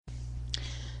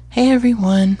Hey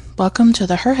everyone, welcome to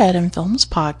the Her Head in Films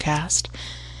podcast.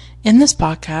 In this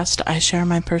podcast, I share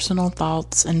my personal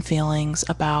thoughts and feelings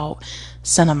about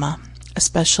cinema,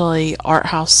 especially art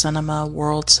house cinema,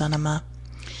 world cinema.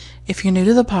 If you're new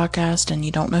to the podcast and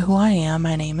you don't know who I am,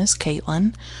 my name is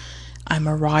Caitlin. I'm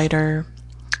a writer.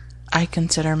 I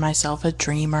consider myself a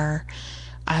dreamer.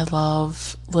 I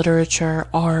love literature,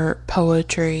 art,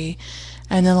 poetry,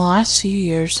 and in the last few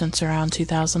years, since around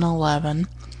 2011,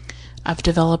 I've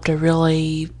developed a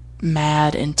really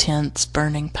mad, intense,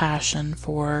 burning passion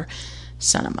for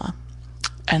cinema.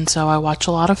 And so I watch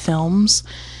a lot of films.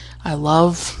 I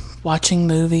love watching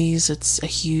movies. It's a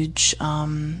huge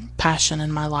passion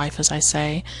in my life, as I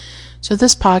say. So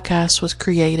this podcast was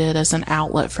created as an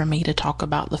outlet for me to talk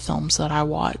about the films that I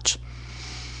watch.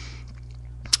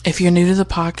 If you're new to the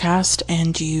podcast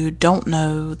and you don't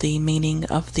know the meaning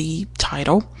of the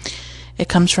title, it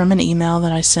comes from an email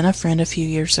that I sent a friend a few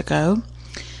years ago.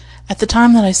 At the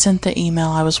time that I sent the email,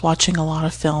 I was watching a lot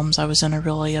of films. I was in a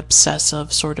really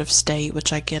obsessive sort of state,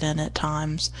 which I get in at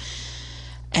times.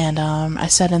 And I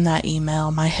said in that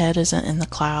email, my head isn't in the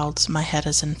clouds, my head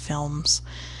is in films.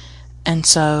 And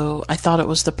so I thought it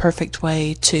was the perfect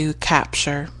way to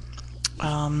capture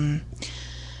the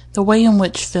way in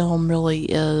which film really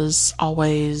is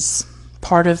always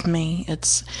part of me.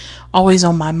 It's always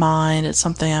on my mind. It's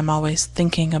something I'm always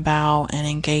thinking about and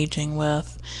engaging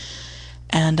with.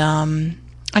 And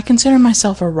I consider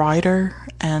myself a writer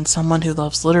and someone who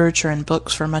loves literature and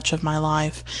books for much of my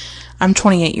life. I'm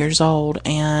 28 years old,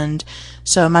 and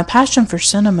so my passion for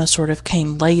cinema sort of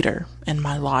came later in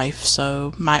my life,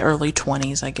 so my early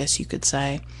 20s, I guess you could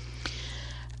say.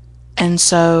 And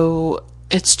so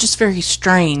it's just very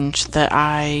strange that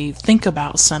I think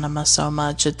about cinema so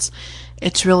much. It's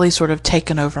really sort of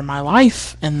taken over my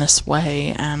life in this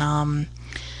way, and I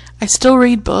still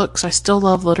read books, I still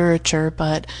love literature,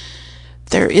 but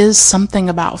there is something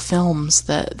about films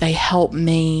that they help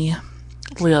me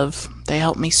live, they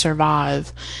help me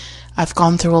survive. I've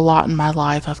gone through a lot in my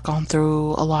life. I've gone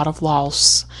through a lot of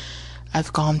loss.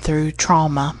 I've gone through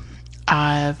trauma.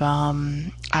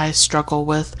 I struggle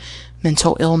with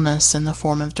mental illness in the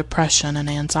form of depression and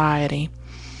anxiety.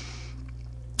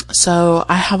 So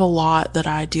I have a lot that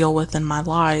I deal with in my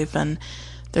life, and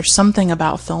there's something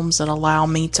about films that allow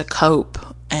me to cope,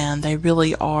 and they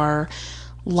really are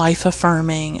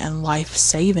life-affirming and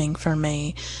life-saving for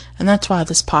me. And that's why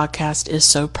this podcast is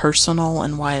so personal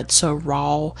and why it's so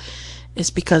raw,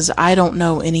 is because I don't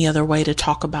know any other way to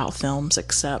talk about films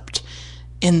except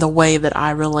in the way that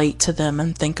I relate to them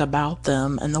and think about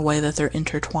them and the way that they're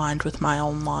intertwined with my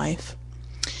own life.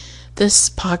 This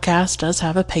podcast does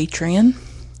have a Patreon.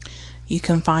 You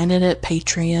can find it at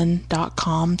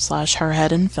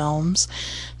patreon.com/herheadinfilms.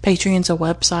 Patreon's a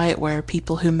website where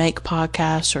people who make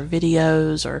podcasts or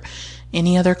videos or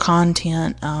any other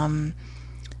content,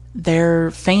 their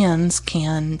fans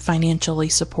can financially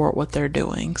support what they're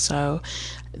doing. So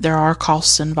there are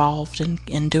costs involved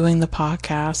in doing the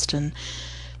podcast, and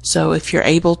so if you're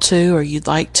able to or you'd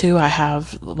like to, I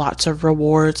have lots of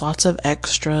rewards, lots of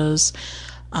extras,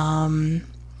 from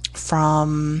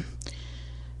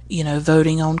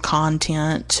voting on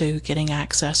content to getting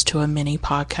access to a mini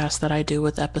podcast that I do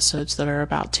with episodes that are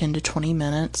about 10 to 20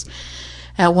 minutes.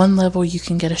 At one level, you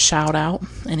can get a shout out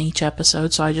in each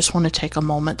episode, so I just want to take a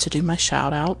moment to do my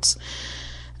shout outs.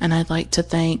 And I'd like to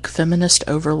thank Feminist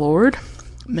Overlord,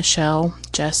 Michelle,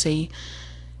 Jessie,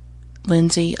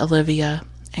 Lindsay, Olivia,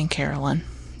 and Carolyn.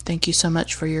 Thank you so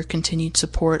much for your continued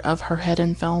support of Her Head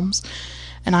in Films.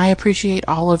 And I appreciate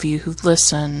all of you who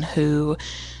listen, who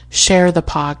share the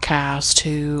podcast,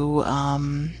 who,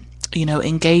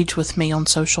 engage with me on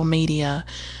social media.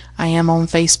 I am on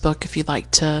Facebook if you'd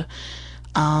like to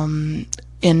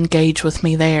engage with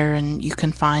me there, and you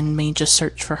can find me, just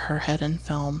search for Her Head in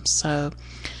Films. So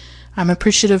I'm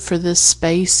appreciative for this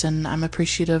space, and I'm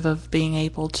appreciative of being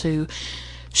able to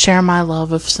share my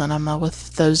love of cinema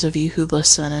with those of you who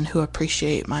listen and who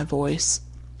appreciate my voice.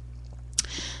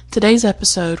 Today's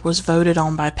episode was voted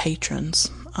on by patrons.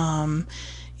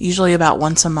 Usually about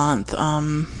once a month,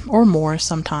 or more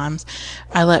sometimes,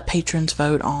 I let patrons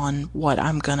vote on what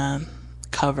I'm gonna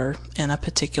cover in a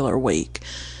particular week.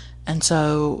 And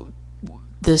so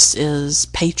this is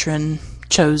patron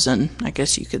chosen, I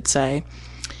guess you could say.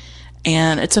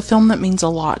 And it's a film that means a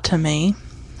lot to me.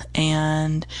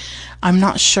 And I'm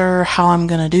not sure how I'm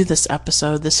gonna do this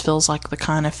episode. This feels like the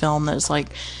kind of film that's like,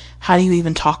 how do you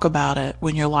even talk about it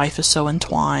when your life is so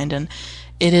entwined? And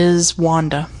it is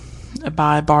Wanda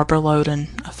by Barbara Loden,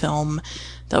 a film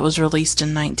that was released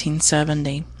in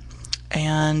 1970.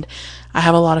 and I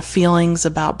have a lot of feelings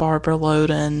about Barbara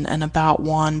Loden and about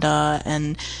Wanda,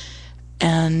 and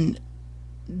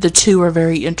the two are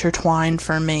very intertwined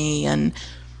for me, and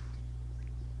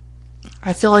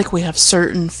I feel like we have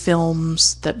certain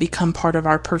films that become part of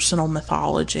our personal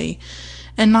mythology,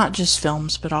 and not just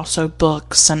films, but also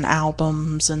books and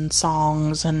albums and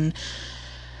songs and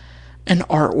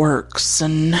artworks,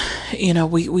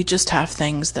 and we just have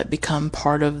things that become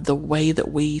part of the way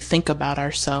that we think about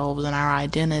ourselves and our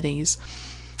identities.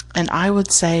 And I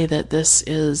would say that this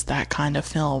is that kind of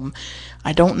film.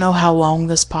 I don't know how long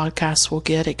this podcast will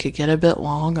get. It could get a bit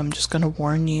long. I'm just going to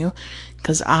warn you,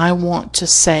 because I want to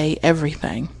say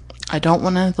everything. I don't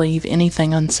want to leave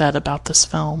anything unsaid about this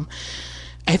film.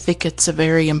 I think it's a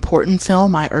very important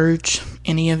film. I urge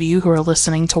any of you who are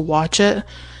listening to watch it.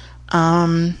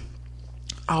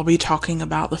 I'll be talking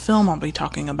about the film. I'll be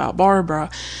talking about Barbara.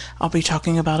 I'll be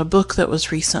talking about a book that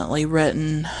was recently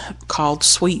written called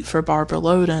Sweet for Barbara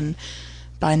Loden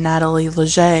by Natalie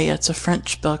Leger. It's a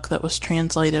French book that was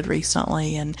translated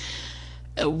recently, and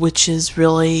which is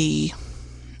really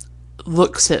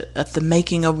looks at the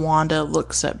making of Wanda,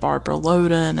 looks at Barbara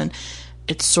Loden, and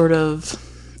it's sort of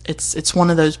it's one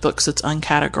of those books that's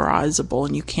uncategorizable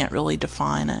and you can't really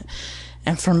define it.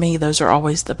 And for me, those are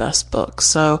always the best books.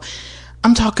 So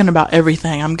I'm talking about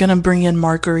everything. I'm going to bring in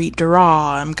Marguerite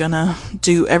Duras. I'm going to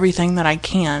do everything that I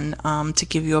can to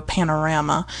give you a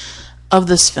panorama of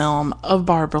this film, of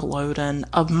Barbara Loden,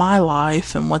 of my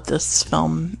life, and what this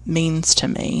film means to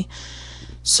me.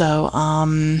 So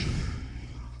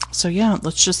yeah,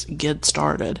 let's just get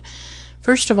started.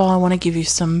 First of all, I want to give you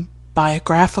some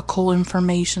biographical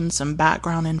information, some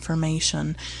background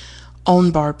information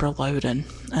on Barbara Loden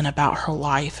and about her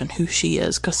life and who she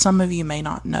is, because some of you may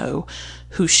not know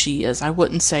who she is. I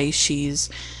wouldn't say she's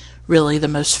really the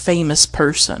most famous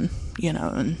person,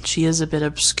 and she is a bit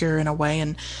obscure in a way,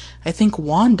 and I think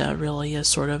Wanda really is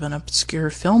sort of an obscure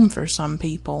film for some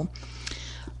people.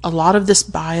 A lot of this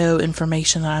bio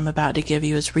information that I'm about to give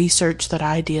you is research that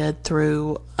I did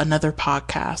through another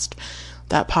podcast.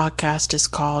 That podcast is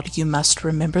called You Must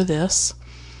Remember This.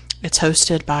 It's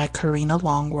hosted by Karina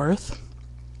Longworth.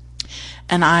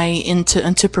 And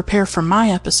to prepare for my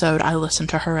episode, I listened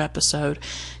to her episode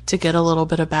to get a little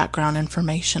bit of background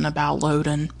information about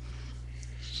Loden.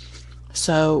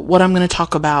 So what I'm going to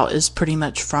talk about is pretty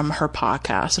much from her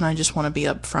podcast, and I just want to be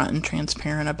upfront and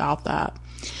transparent about that.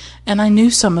 And I knew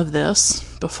some of this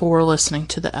before listening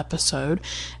to the episode,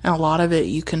 and a lot of it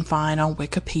you can find on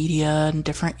Wikipedia and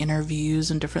different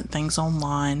interviews and different things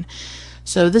online.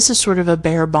 So this is sort of a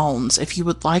bare bones. If you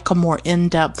would like a more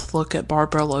in-depth look at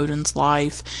Barbara Loden's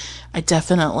life, I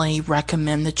definitely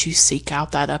recommend that you seek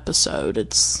out that episode.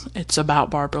 It's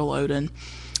about Barbara Loden,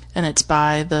 and it's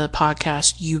by the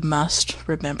podcast You Must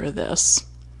Remember This.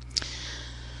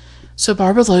 So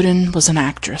Barbara Loden was an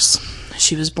actress.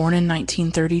 She was born in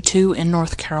 1932 in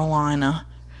North Carolina.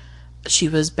 She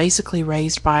was basically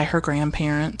raised by her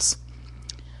grandparents.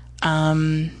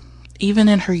 Even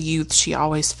in her youth, she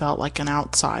always felt like an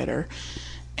outsider.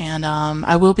 And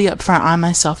I will be upfront, I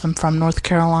myself am from North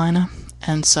Carolina,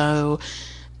 and so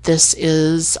this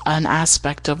is an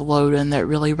aspect of Loden that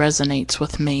really resonates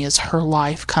with me, is her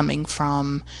life coming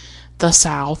from the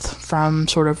South, from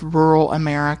sort of rural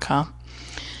America.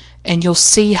 And you'll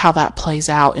see how that plays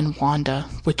out in Wanda,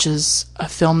 which is a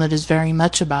film that is very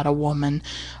much about a woman,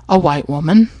 a white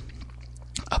woman,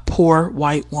 a poor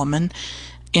white woman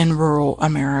in rural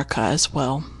America as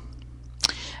well.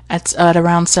 At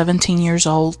around 17 years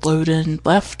old, Loden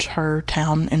left her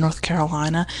town in North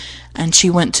Carolina, and she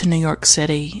went to New York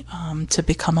City to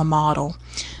become a model.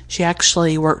 She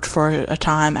actually worked for a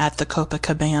time at the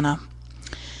Copacabana.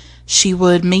 She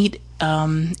would meet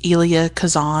Elia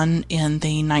Kazan in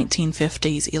the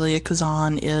 1950s. Elia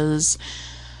Kazan is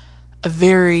a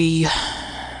very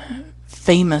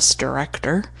famous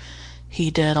director.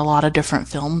 He did a lot of different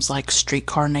films like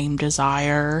Streetcar Named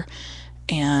Desire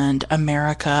and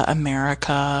America,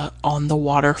 America on the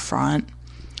Waterfront.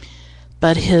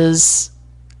 But his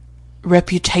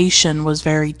reputation was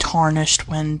very tarnished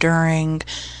when during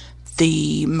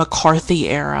the McCarthy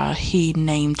era he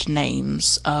named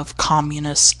names of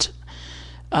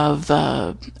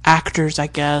actors, I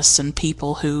guess, and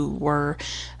people who were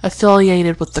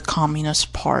affiliated with the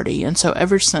Communist Party. And so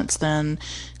ever since then,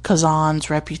 Kazan's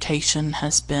reputation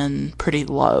has been pretty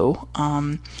low.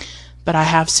 But I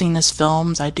have seen his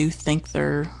films. I do think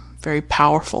they're very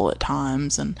powerful at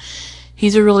times, and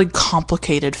he's a really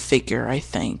complicated figure, I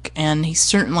think. And he's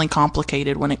certainly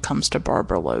complicated when it comes to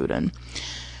Barbara Loden.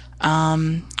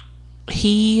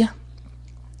 He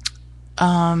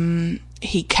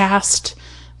cast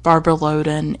Barbara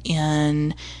Loden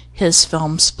in his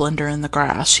film Splendor in the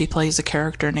Grass. She plays a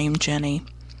character named Jenny.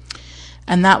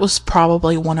 And that was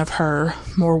probably one of her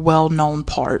more well-known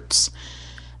parts.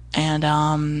 And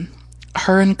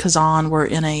her and Kazan were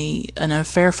in an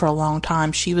affair for a long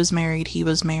time. She was married, he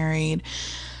was married.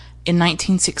 In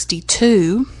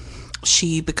 1962,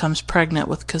 she becomes pregnant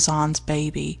with Kazan's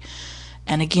baby.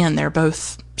 And again, they're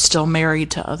both still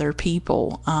married to other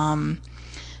people.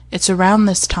 It's around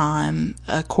this time,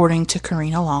 according to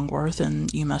Karina Longworth,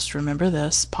 and you must remember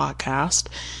this podcast,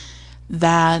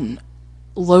 that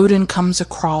Loden comes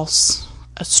across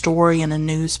a story in a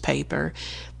newspaper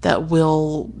that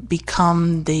will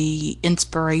become the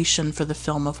inspiration for the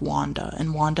film of Wanda.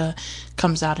 And Wanda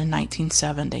comes out in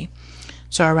 1970.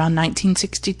 So around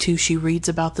 1962, she reads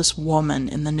about this woman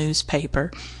in the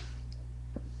newspaper.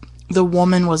 The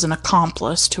woman was an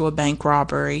accomplice to a bank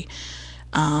robbery.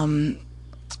 And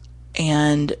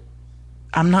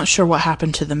I'm not sure what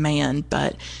happened to the man,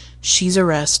 but she's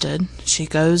arrested. She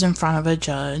goes in front of a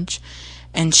judge,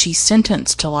 and she's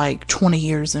sentenced to like 20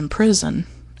 years in prison.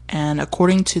 And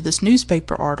according to this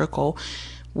newspaper article,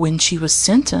 when she was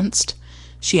sentenced,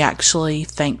 she actually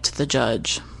thanked the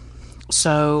judge.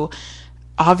 So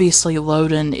obviously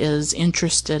Loden is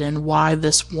interested in why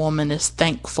this woman is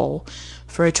thankful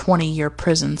for a 20-year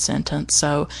prison sentence.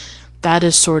 So that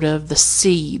is sort of the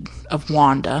seed of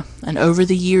Wanda. And over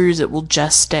the years it will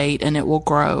gestate and it will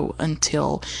grow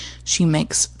until she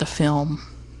makes the film.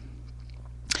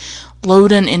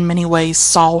 Loden in many ways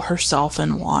saw herself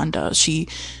in Wanda. She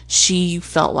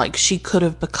felt like she could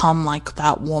have become like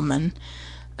that woman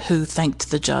who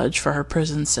thanked the judge for her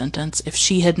prison sentence if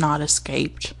she had not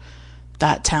escaped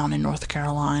that town in North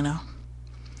Carolina.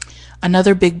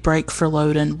 Another big break for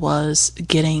Loden was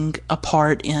getting a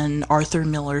part in Arthur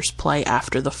Miller's play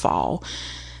After the Fall.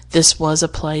 This was a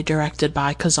play directed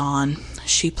by Kazan.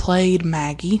 She played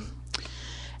Maggie,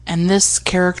 and this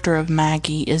character of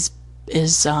Maggie is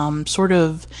sort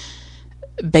of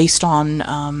based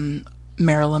on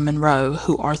Marilyn Monroe,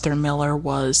 who Arthur Miller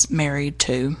was married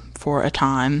to for a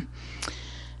time.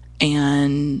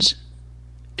 And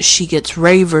she gets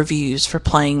rave reviews for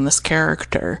playing this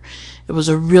character. It was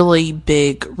a really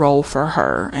big role for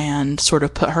her and sort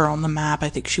of put her on the map. I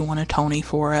think she won a Tony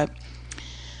for it.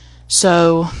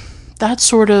 So that's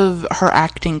sort of her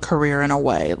acting career in a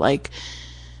way. Like,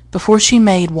 before she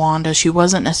made Wanda, she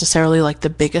wasn't necessarily like the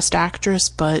biggest actress,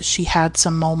 but she had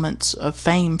some moments of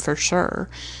fame for sure.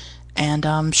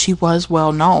 And she was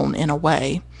well known in a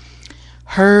way.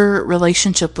 Her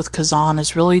relationship with Kazan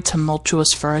is really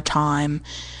tumultuous for a time.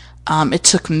 It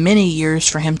took many years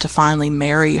for him to finally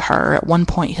marry her. At one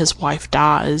point, his wife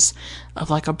dies of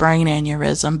like a brain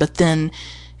aneurysm, but then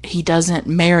he doesn't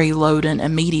marry Loden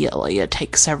immediately. It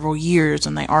takes several years,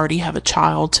 and they already have a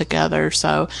child together.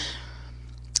 So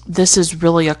this is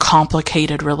really a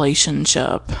complicated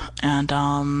relationship.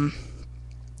 And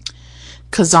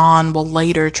Kazan will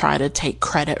later try to take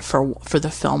credit for the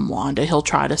film Wanda. He'll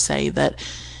try to say that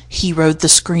he wrote the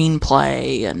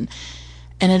screenplay, and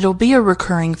it'll be a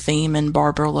recurring theme in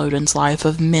Barbara Loden's life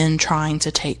of men trying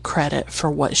to take credit for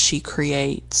what she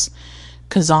creates.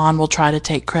 Kazan will try to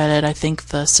take credit. I think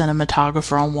the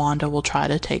cinematographer on Wanda will try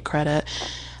to take credit.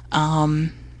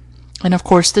 And of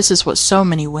course, this is what so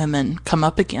many women come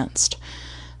up against.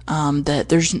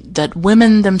 That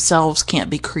women themselves can't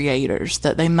be creators,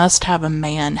 that they must have a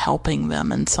man helping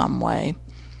them in some way.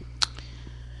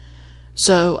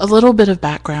 So, a little bit of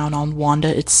background on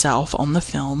Wanda itself, on the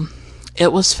film.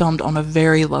 It was filmed on a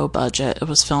very low budget. It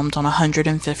was filmed on a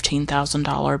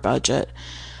 $115,000 budget.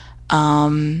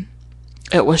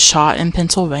 It was shot in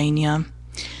Pennsylvania.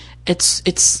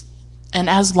 And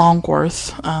as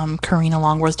Longworth, Karina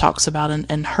Longworth talks about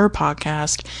in her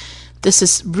podcast, this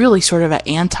is really sort of an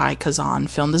anti-Kazan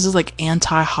film. This is like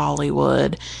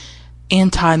anti-Hollywood,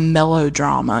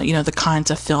 anti-melodrama, the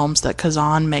kinds of films that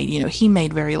Kazan made. He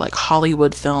made very like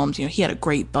Hollywood films. He had a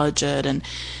great budget, and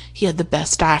he had the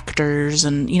best actors,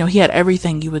 and, he had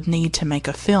everything you would need to make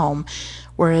a film.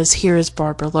 Whereas here is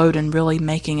Barbara Loden really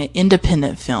making an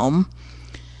independent film,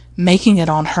 making it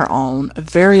on her own, a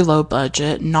very low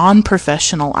budget,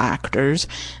 non-professional actors,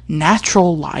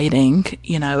 natural lighting.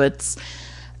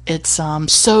 It's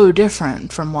so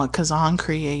different from what Kazan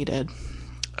created.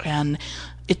 And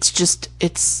it's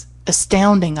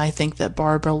astounding, I think, that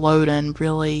Barbara Loden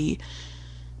really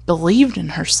believed in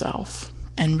herself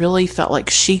and really felt like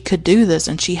she could do this,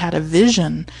 and she had a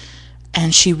vision,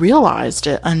 and she realized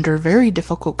it under very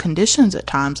difficult conditions at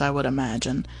times, I would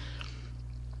imagine.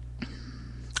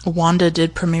 Wanda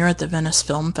did premiere at the Venice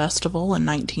Film Festival in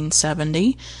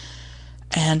 1970,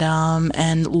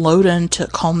 and Loden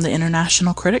took home the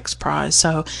International Critics Prize.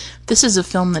 So this is a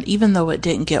film that, even though it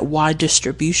didn't get wide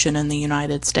distribution in the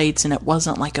United States and it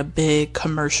wasn't like a big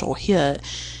commercial hit,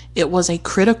 it was a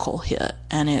critical hit,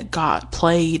 and it got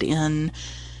played in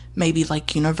maybe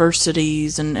like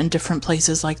universities and different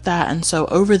places like that. And so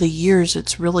over the years,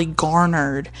 it's really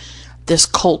garnered this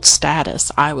cult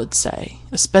status, I would say,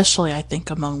 especially I think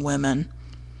among women.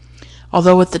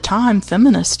 Although at the time,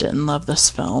 feminists didn't love this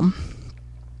film,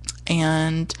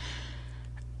 and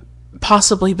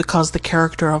possibly because the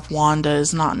character of Wanda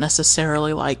is not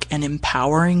necessarily like an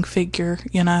empowering figure,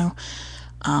 you know.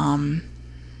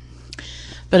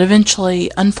 But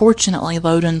eventually, unfortunately,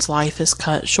 Loden's life is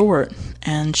cut short,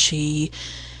 and she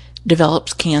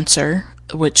develops cancer,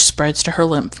 which spreads to her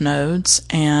lymph nodes,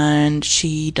 and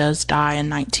she does die in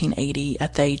 1980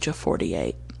 at the age of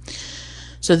 48.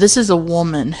 So this is a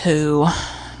woman who,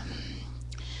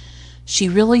 she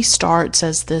really starts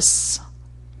as this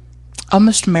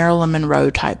almost Marilyn Monroe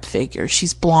type figure.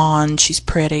 She's blonde, she's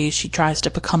pretty, she tries to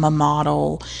become a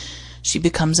model, she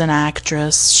becomes an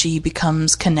actress, she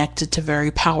becomes connected to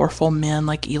very powerful men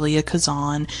like Elia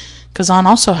Kazan. Kazan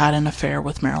also had an affair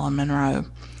with Marilyn Monroe.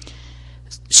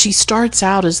 She starts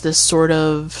out as this sort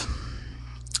of,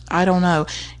 I don't know,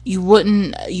 you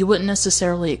wouldn't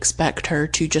necessarily expect her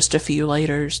to just a few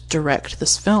later direct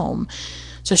this film.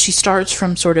 So she starts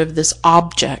from sort of this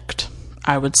object,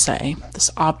 I would say, this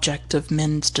object of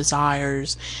men's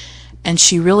desires, and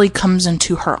she really comes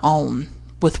into her own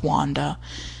with Wanda.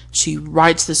 She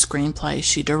writes the screenplay,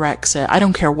 she directs it. I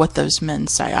don't care what those men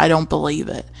say, I don't believe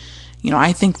it. You know,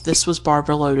 I think this was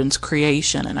Barbara Loden's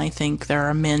creation, and I think there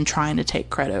are men trying to take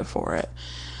credit for it.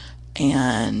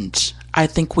 And I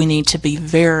think we need to be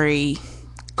very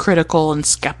critical and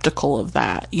skeptical of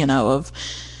that, you know, of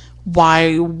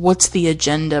what's the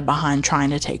agenda behind trying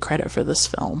to take credit for this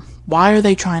film? Why are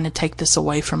they trying to take this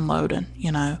away from Loden,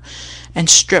 you know, and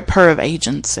strip her of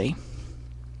agency?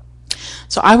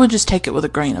 So I would just take it with a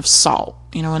grain of salt,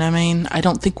 you know what I mean? I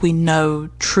don't think we know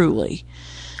truly.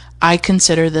 I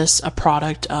consider this a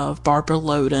product of Barbara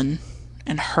Loden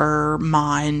and her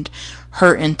mind,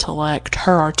 her intellect,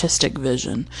 her artistic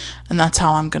vision, and that's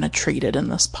how I'm going to treat it in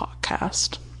this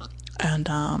podcast.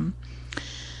 And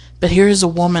but here is a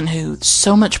woman who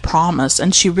so much promise,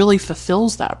 and she really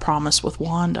fulfills that promise with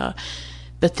Wanda,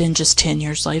 but then just 10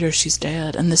 years later she's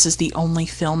dead, and this is the only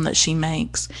film that she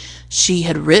makes. She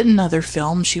had written other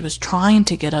films, she was trying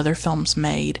to get other films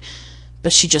made,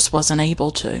 but she just wasn't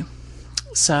able to.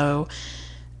 So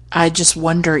I just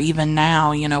wonder even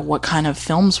now, you know, what kind of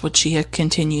films would she have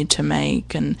continued to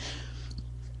make? And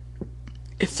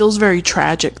it feels very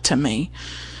tragic to me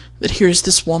that here's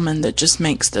this woman that just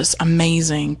makes this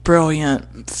amazing,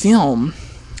 brilliant film,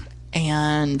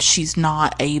 and she's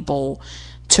not able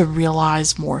to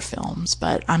realize more films.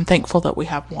 But I'm thankful that we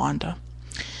have Wanda.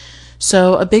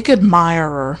 So a big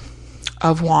admirer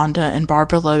of Wanda and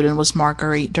Barbara Loden was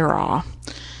Marguerite Duras.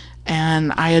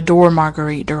 And I adore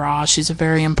Marguerite Duras. She's a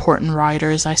very important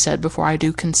writer. As I said before, I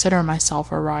do consider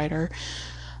myself a writer.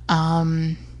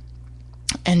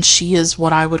 And she is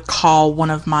what I would call one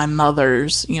of my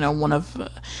mothers, you know,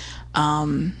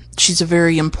 she's a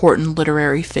very important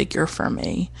literary figure for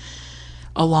me,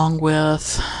 along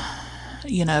with,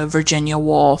 you know, Virginia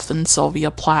Woolf and Sylvia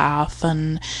Plath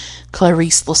and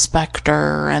Clarice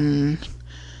Lispector and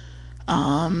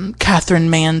Catherine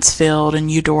Mansfield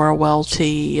and Eudora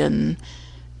Welty and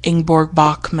Ingeborg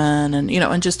Bachmann and, you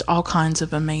know, and just all kinds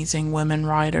of amazing women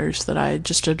writers that I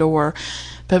just adore.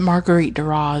 But Marguerite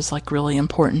Duras is like really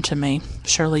important to me.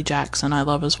 Shirley Jackson I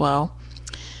love as well.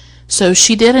 So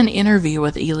she did an interview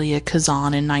with Elia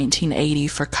Kazan in 1980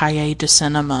 for Cahiers du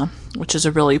Cinéma, which is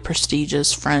a really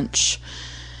prestigious French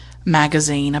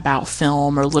magazine about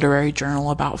film, or literary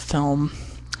journal about film.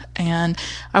 And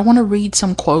I want to read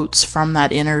some quotes from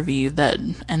that interview,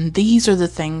 and these are the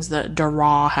things that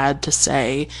Duras had to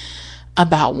say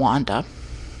about Wanda.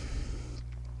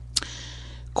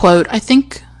 Quote, "I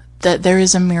think that there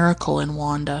is a miracle in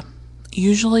Wanda.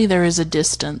 Usually there is a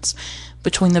distance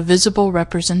between the visible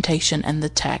representation and the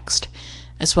text,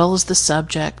 as well as the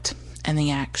subject and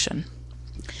the action.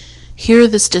 Here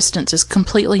this distance is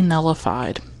completely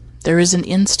nullified. There is an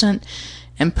instant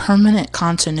and permanent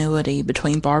continuity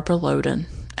between Barbara Loden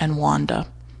and Wanda,"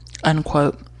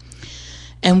 unquote.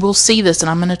 And we'll see this, and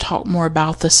I'm going to talk more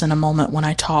about this in a moment when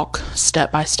I talk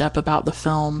step by step about the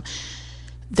film.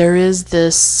 There is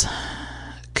this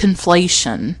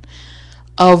conflation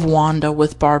of Wanda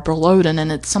with Barbara Loden,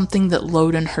 and it's something that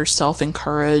Loden herself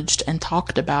encouraged and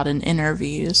talked about in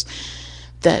interviews,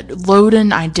 that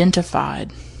Loden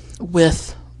identified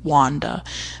with Wanda,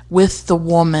 with the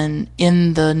woman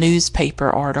in the newspaper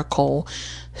article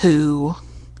who,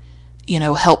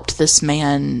 helped this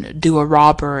man do a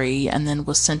robbery and then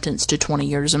was sentenced to 20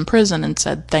 years in prison and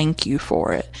said thank you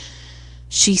for it.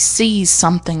 She sees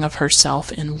something of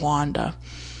herself in Wanda.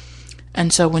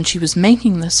 And so when she was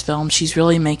making this film, she's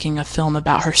really making a film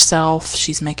about herself.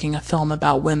 She's making a film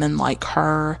about women like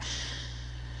her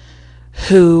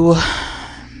who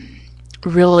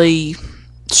really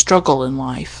struggle in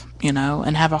life,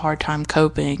 and have a hard time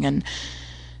coping, and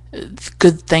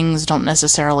good things don't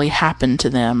necessarily happen to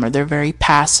them, or they're very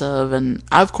passive. And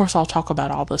of course I'll talk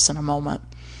about all this in a moment.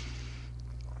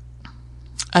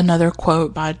 Another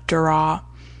quote by Dara,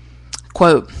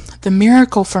 quote, "The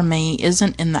miracle for me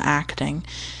isn't in the acting.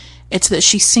 It's that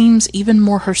she seems even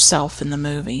more herself in the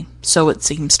movie. So it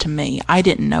seems to me. I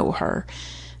didn't know her.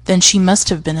 Then she must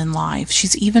have been in life.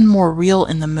 She's even more real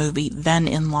in the movie than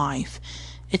in life.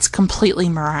 It's completely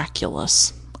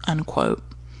miraculous," unquote.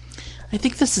 I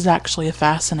think this is actually a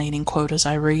fascinating quote as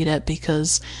I read it,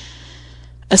 because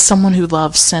as someone who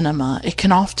loves cinema, it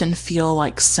can often feel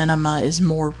like cinema is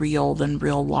more real than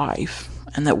real life,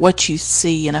 and that what you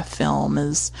see in a film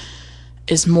is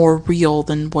more real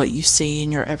than what you see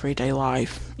in your everyday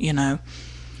life,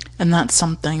 And that's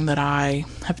something that I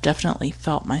have definitely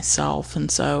felt myself.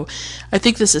 And so I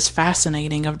think this is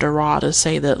fascinating of Dara to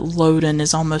say that Loden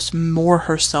is almost more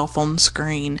herself on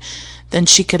screen than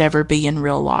she could ever be in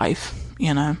real life,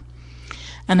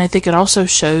 And I think it also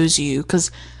shows you,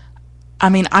 because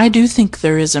I do think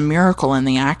there is a miracle in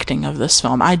the acting of this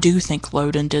film. I do think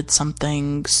Loden did some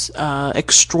things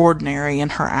extraordinary in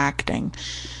her acting.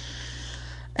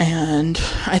 And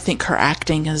I think her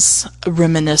acting is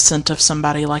reminiscent of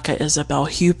somebody like a Isabelle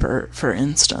Huppert, for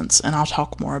instance, and I'll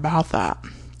talk more about that.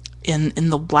 In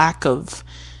the lack of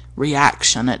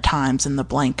reaction at times, and the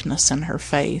blankness in her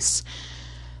face.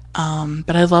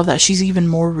 But I love that she's even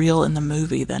more real in the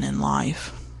movie than in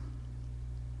life.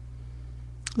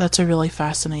 That's a really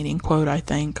fascinating quote, I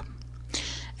think.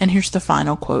 And here's the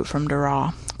final quote from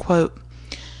Dara. Quote,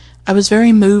 "I was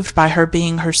very moved by her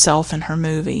being herself in her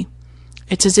movie.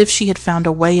 It's as if she had found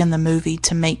a way in the movie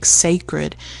to make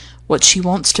sacred what she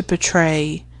wants to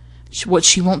portray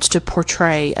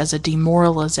as a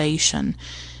demoralization,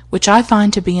 which I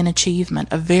find to be an achievement,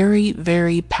 a very,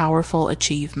 very powerful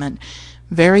achievement,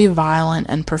 very violent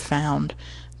and profound.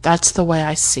 That's the way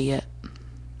I see it."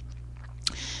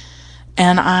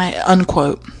 And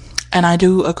unquote. And I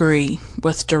do agree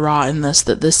with Dara in this,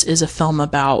 that this is a film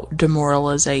about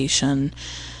demoralization,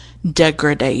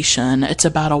 degradation. It's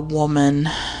about a woman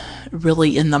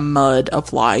really in the mud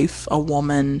of life, a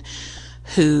woman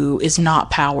who is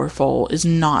not powerful, is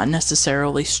not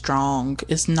necessarily strong,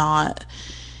 is not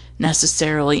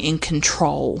necessarily in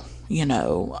control,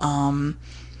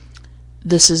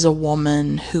 This is a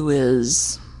woman who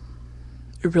is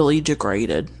really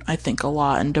degraded, I think, a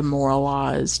lot, and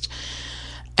demoralized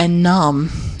and numb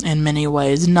in many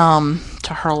ways, numb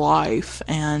to her life.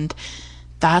 And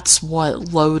that's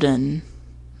what Loden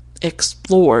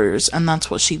explores, and that's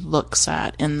what she looks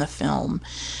at in the film.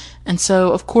 And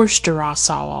so, of course, Dara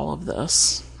saw all of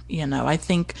this. I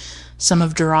think some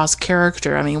of Dara's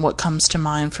character, what comes to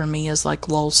mind for me is like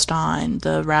Lowell Stein,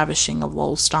 the ravishing of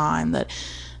Lowell Stein, that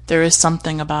there is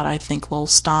something about, I think, Lowell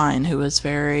Stein who is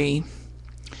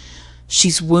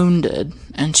she's wounded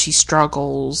and she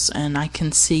struggles, and I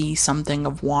can see something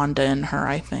of Wanda in her,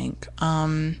 I think.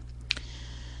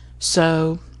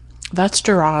 So that's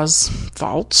Dara's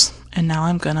faults, and now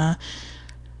I'm gonna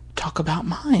talk about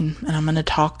mine, and I'm gonna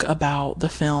talk about the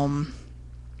film.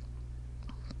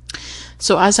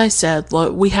 So as I said,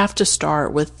 we have to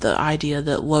start with the idea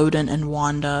that Loden and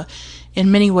Wanda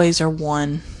in many ways are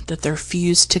one, that they're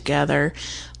fused together.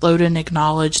 Loden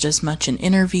acknowledged as much in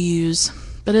interviews,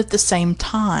 but at the same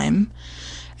time,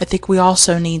 I think we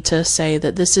also need to say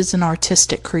that this is an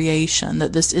artistic creation,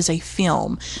 that this is a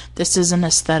film, this is an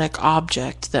aesthetic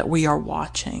object that we are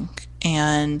watching.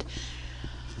 And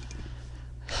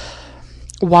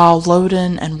while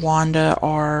Loden and Wanda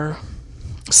are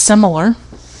similar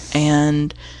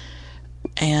and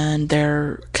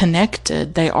they're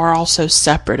connected, they are also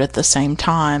separate at the same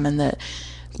time, and that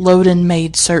Loden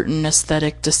made certain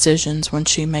aesthetic decisions when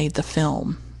she made the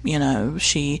film.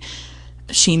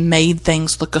 She made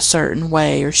things look a certain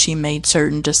way, or she made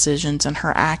certain decisions in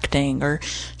her acting, or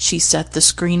she set the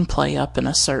screenplay up in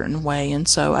a certain way. And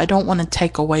so I don't want to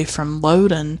take away from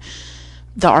Loden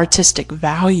the artistic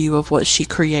value of what she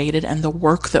created, and the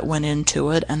work that went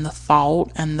into it, and the thought,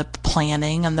 and the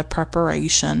planning, and the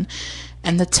preparation,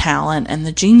 and the talent, and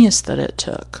the genius that it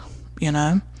took,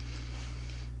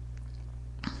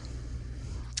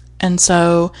 And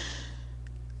so,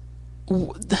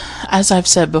 as I've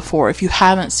said before, if you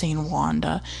haven't seen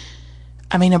Wanda,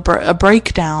 I mean, a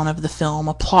breakdown of the film,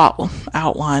 a plot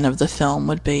outline of the film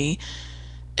would be,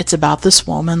 it's about this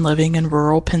woman living in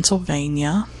rural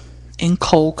Pennsylvania, in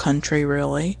coal country,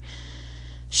 really.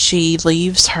 She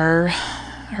leaves her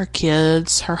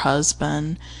kids, her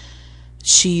husband.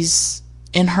 She's,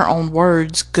 in her own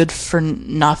words, good for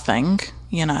nothing,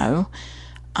 you know.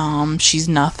 She's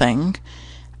nothing.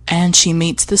 And she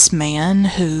meets this man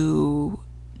who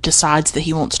decides that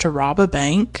he wants to rob a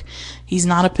bank. He's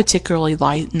not a particularly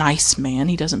nice man.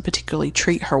 He doesn't particularly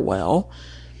treat her well.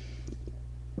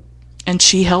 And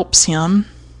she helps him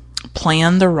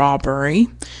plan the robbery.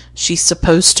 She's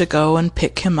supposed to go and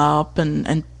pick him up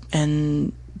and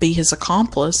be his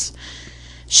accomplice.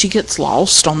 She gets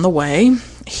lost on the way.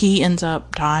 He ends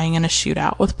up dying in a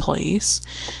shootout with police.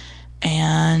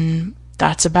 And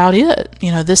that's about it.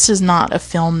 You know, this is not a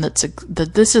film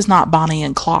this is not Bonnie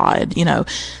and Clyde. You know,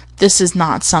 this is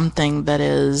not something that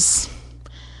is,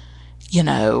 you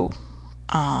know,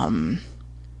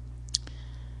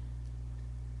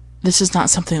 this is not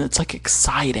something that's like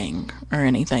exciting or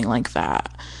anything like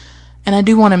that. And I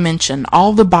do want to mention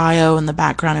all the bio and the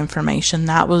background information.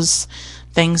 That was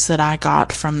things that I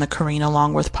got from the Karina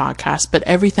Longworth podcast. But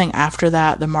everything after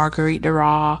that, the Marguerite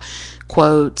Duras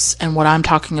quotes, and what I'm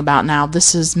talking about now,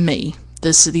 this is me.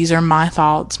 These are my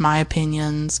thoughts, my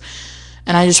opinions.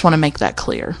 And I just want to make that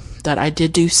clear, that I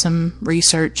did do some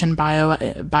research and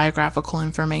biographical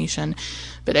information.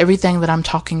 But everything that I'm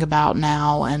talking about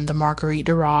now and the Marguerite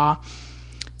Duras,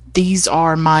 these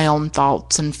are my own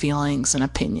thoughts and feelings and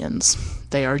opinions.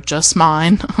 They are just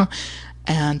mine.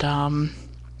 And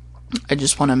I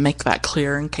just want to make that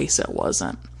clear in case it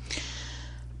wasn't.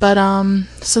 But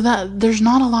so that there's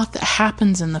not a lot that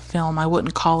happens in the film. I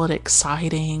wouldn't call it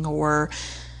exciting or,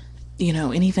 you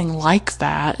know, anything like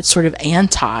that. It's sort of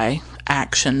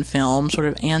anti-action film, sort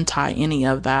of anti any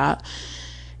of that.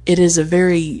 It is a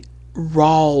very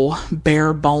raw,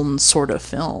 bare bones sort of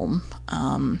film.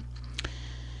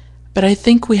 But I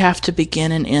think we have to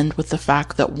begin and end with the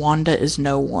fact that Wanda is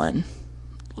no one.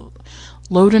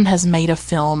 Loden has made a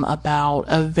film about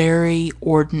a very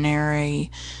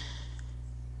ordinary,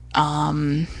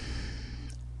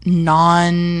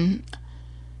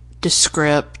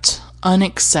 nondescript,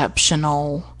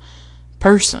 unexceptional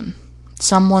person.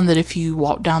 Someone that if you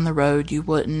walked down the road, you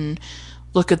wouldn't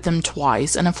look at them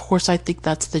twice. And of course, I think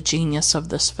that's the genius of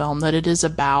this film, that it is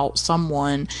about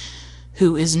someone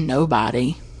who is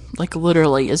nobody, like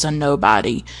literally is a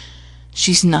nobody.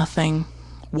 She's nothing.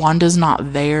 Wanda's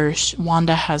not there.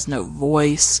 Wanda has no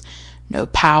voice, no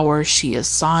power. She is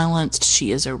silenced.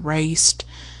 She is erased.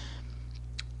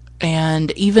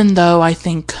 And even though I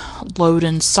think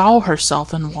Loden saw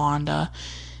herself in Wanda,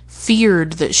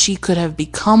 feared that she could have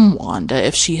become Wanda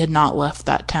if she had not left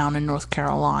that town in North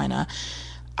Carolina,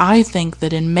 I think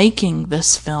that in making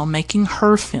this film, making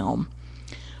her film,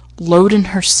 Loden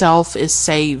herself is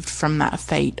saved from that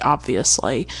fate,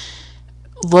 obviously.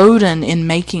 Loden, in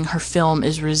making her film,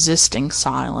 is resisting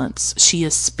silence. She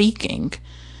is speaking.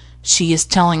 She is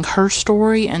telling her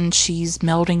story, and she's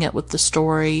melding it with the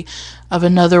story of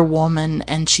another woman,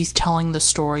 and she's telling the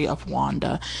story of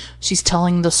Wanda. She's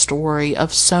telling the story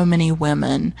of so many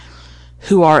women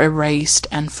who are erased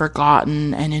and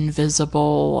forgotten and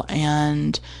invisible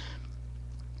and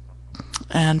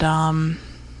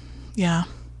yeah.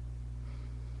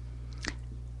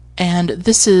 And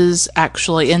this is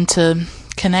actually, and to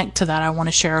connect to that, I want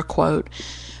to share a quote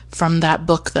from that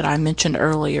book that I mentioned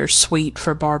earlier, Sweet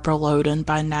for Barbara Loden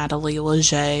by Natalie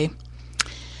Leger.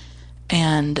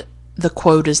 And the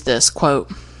quote is this,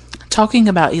 quote, talking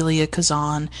about Elia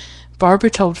Kazan, Barbara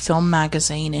told Film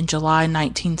Magazine in July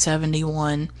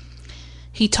 1971,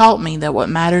 he taught me that what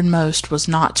mattered most was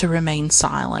not to remain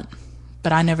silent.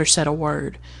 But I never said a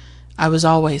word. I was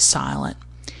always silent.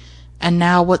 And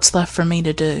now what's left for me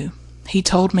to do? He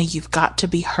told me you've got to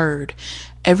be heard.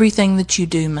 Everything that you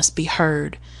do must be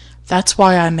heard. That's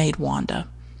why I made Wanda,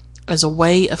 as a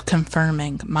way of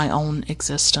confirming my own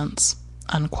existence,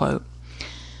 unquote.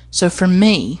 So for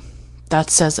me, that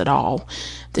says it all.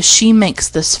 That she makes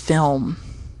this film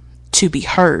to be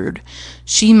heard.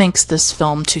 She makes this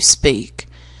film to speak.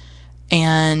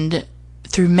 And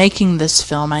through making this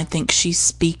film, I think she's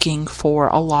speaking for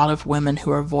a lot of women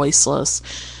who are voiceless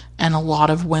and a lot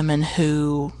of women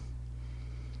who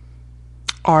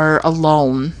are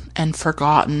alone and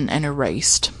forgotten and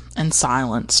erased and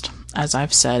silenced, as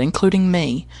I've said, including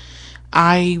me.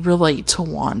 I relate to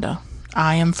Wanda.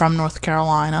 I am from North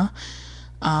Carolina,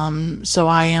 so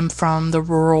I am from the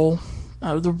rural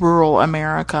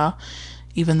America,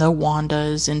 even though Wanda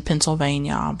is in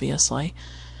Pennsylvania, obviously.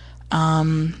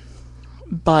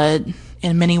 But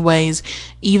in many ways,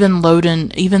 even though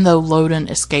Loden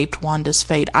escaped Wanda's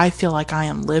fate, I feel like I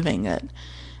am living it.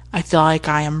 I feel like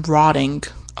I am rotting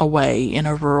away in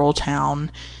a rural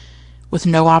town with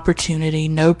no opportunity,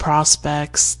 no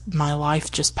prospects, my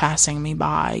life just passing me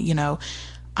by.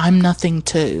 I'm nothing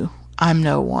too. I'm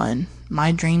no one.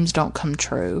 My dreams don't come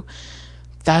true.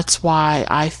 That's why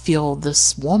I feel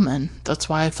this woman. That's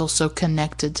why I feel so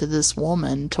connected to this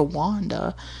woman, to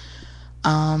Wanda.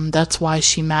 That's why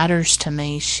she matters to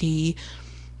me. She,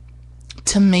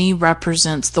 to me,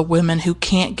 represents the women who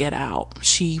can't get out.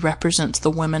 She represents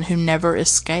the women who never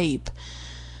escape.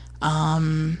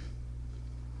 All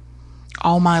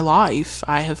my life,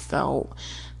 I have felt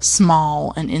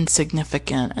small and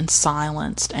insignificant and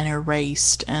silenced and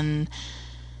erased, and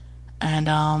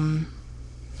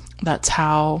that's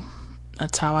how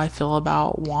I feel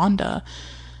about Wanda.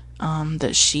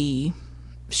 That she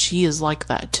is like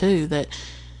that too. That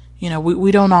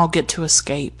we don't all get to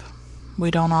escape. We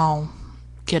don't all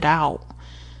get out,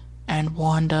 and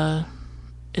Wanda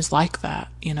is like that.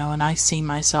 And I see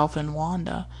myself in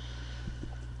Wanda.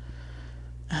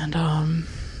 And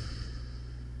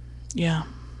yeah,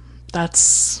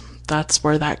 that's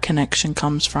where that connection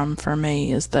comes from for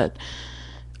me, is that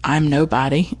I'm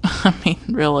nobody. I mean,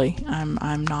 really,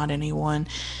 I'm not anyone.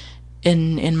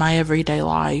 In my everyday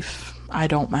life, I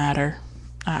don't matter.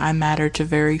 I matter to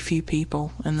very few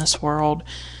people in this world.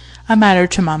 I matter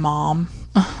to my mom,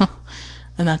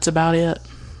 and that's about it.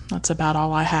 That's about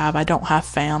all I have. I don't have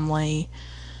family.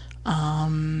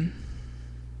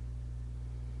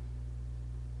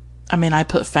 I mean, I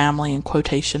put family in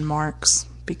quotation marks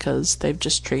because they've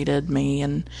just treated me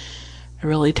in a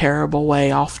really terrible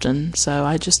way often. So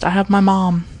I have my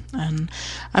mom, and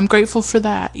I'm grateful for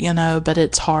that, but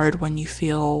it's hard when you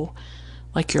feel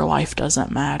like your life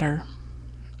doesn't matter.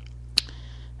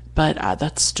 But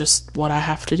that's just what I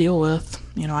have to deal with.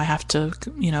 I have to,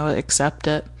 accept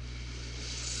it.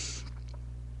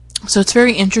 So it's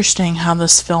very interesting how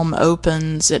this film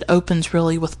opens. It opens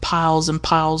really with piles and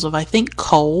piles of, I think,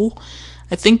 coal.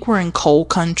 I think we're in coal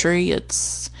country.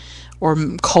 Or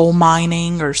coal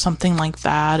mining or something like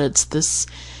that. It's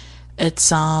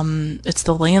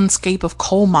the landscape of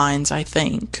coal mines, I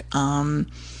think. I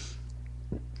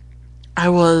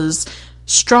was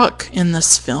struck in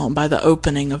this film by the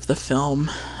opening of the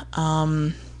film.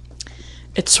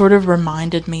 It sort of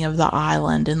reminded me of the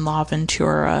island in La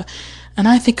Ventura. And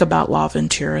I think about La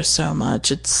Ventura so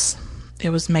much. It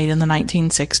was made in the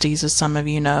 1960s, as some of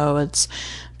you know. It's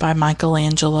by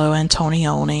Michelangelo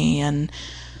Antonioni, and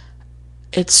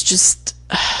it's just,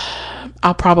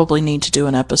 I'll probably need to do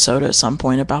an episode at some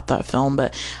point about that film,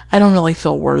 but I don't really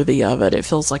feel worthy of it. It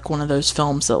feels like one of those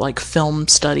films that like film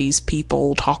studies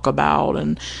people talk about,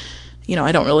 and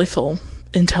I don't really feel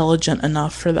intelligent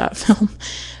enough for that film.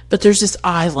 But there's this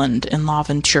island in La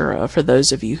Ventura, for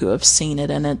those of you who have seen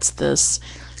it, and it's this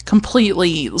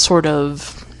completely sort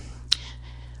of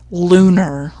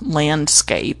lunar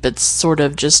landscape. It's sort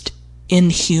of just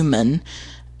inhuman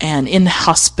and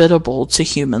inhospitable to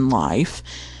human life.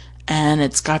 And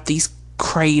it's got these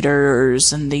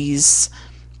craters and these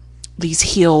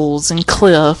hills and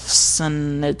cliffs,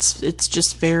 and it's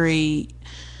just very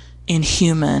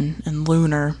inhuman and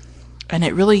lunar. And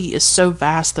it really is so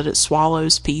vast that it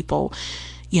swallows people.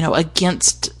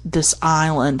 Against this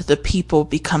island, the people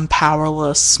become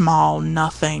powerless, small,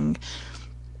 nothing.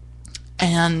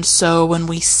 And so when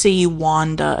we see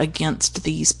Wanda against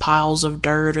these piles of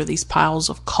dirt or these piles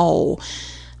of coal,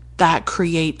 that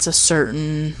creates a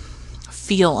certain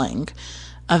feeling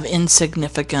of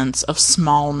insignificance, of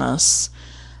smallness.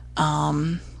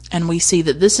 And we see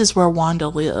that this is where Wanda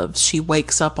lives. She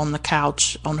wakes up on the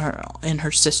couch in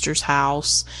her sister's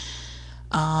house.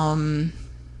 And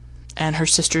her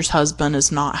sister's husband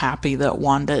is not happy that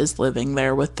Wanda is living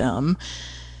there with them.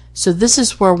 So this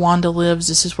is where Wanda lives.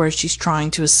 This is where she's trying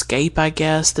to escape, I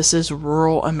guess. This is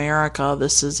rural America.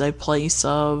 This is a place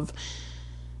of,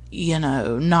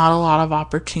 not a lot of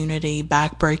opportunity,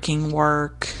 backbreaking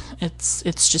work. It's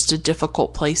just a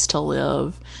difficult place to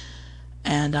live.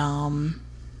 And,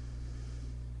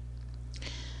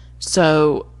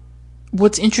 so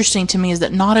what's interesting to me is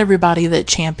that not everybody that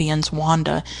champions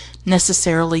Wanda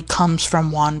necessarily comes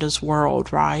from Wanda's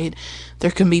world, right? There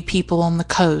can be people on the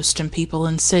coast and people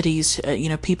in cities,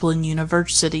 people in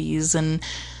universities and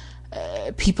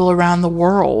people around the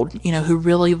world, who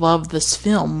really love this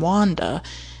film, Wanda,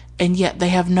 and yet they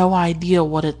have no idea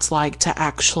what it's like to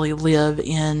actually live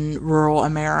in rural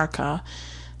America,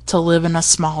 to live in a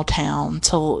small town,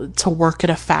 to work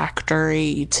at a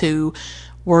factory, to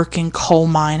work in coal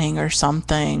mining or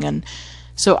something. And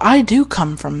so I do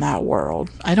come from that world.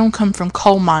 I don't come from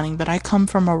coal mining, but I come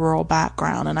from a rural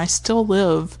background, and I still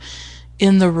live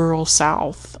in the rural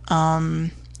South.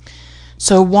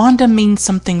 So Wanda means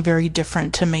something very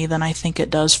different to me than I think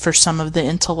it does for some of the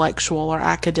intellectual or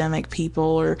academic people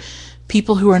or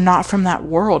people who are not from that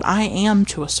world. I am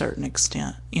to a certain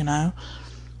extent,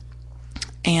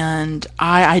 and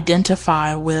I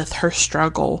identify with her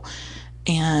struggle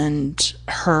and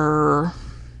her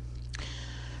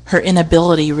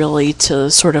inability really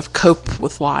to sort of cope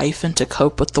with life and to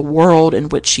cope with the world in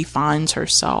which she finds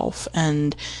herself.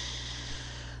 And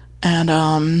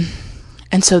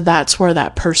so that's where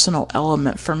that personal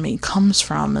element for me comes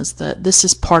from, is that this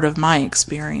is part of my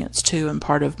experience too, and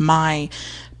part of my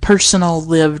personal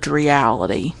lived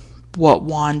reality, what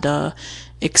Wanda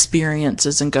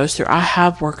experiences and goes through. I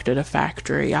have worked at a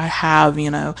factory. I have,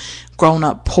 grown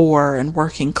up poor and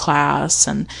working class.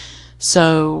 And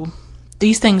so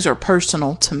these things are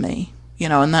personal to me,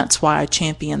 and that's why I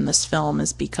champion this film,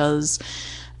 is because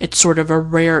it's sort of a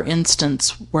rare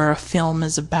instance where a film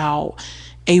is about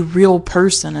a real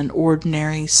person, an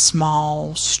ordinary,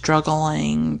 small,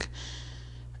 struggling,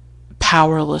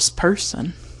 powerless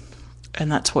person.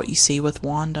 And that's what you see with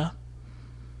Wanda.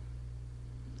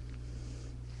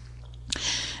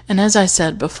 And as I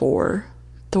said before,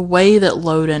 the way that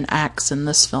Loden acts in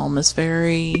this film is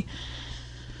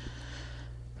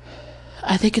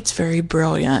I think it's very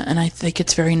brilliant, and I think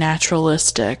it's very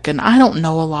naturalistic. And I don't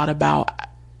know a lot about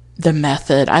the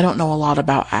method. I don't know a lot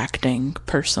about acting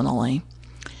personally.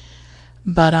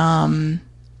 But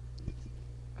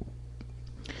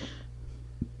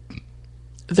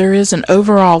there is an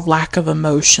overall lack of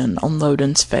emotion on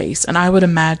Loden's face, and I would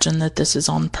imagine that this is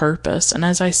on purpose. And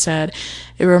as I said,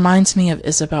 it reminds me of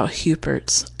Isabel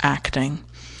Huppert's acting,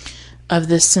 of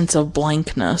this sense of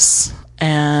blankness.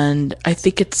 And I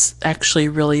think it's actually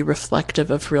really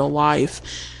reflective of real life,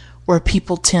 where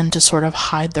people tend to sort of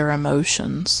hide their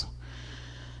emotions.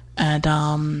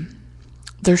 And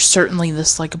there's certainly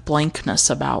this blankness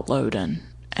about Loden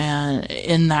and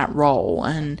in that role,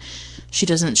 and she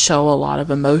doesn't show a lot of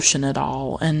emotion at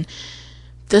all. And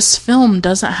this film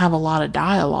doesn't have a lot of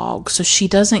dialogue, so she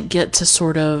doesn't get to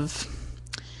sort of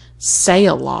say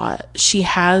a lot. She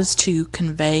has to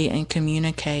convey and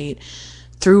communicate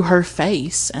through her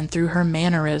face and through her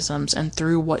mannerisms and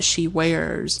through what she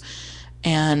wears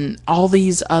and all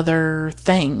these other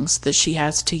things that she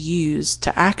has to use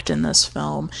to act in this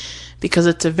film, because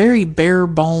it's a very bare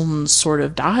bones sort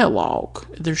of dialogue.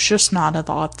 There's just not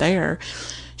a lot there.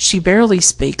 She barely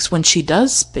speaks. When she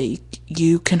does speak,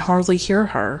 you can hardly hear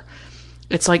her.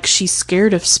 It's like she's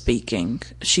scared of speaking.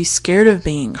 She's scared of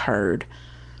being heard.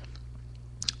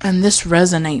 And this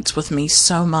resonates with me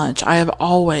so much. I have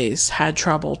always had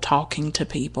trouble talking to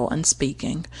people and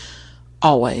speaking.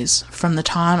 Always. From the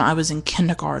time I was in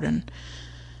kindergarten,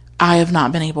 I have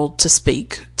not been able to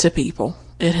speak to people.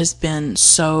 It has been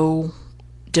so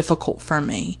difficult for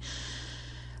me.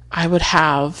 I would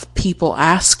have people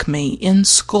ask me in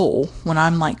school when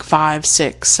I'm 5,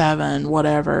 6, 7,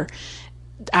 whatever,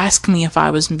 ask me if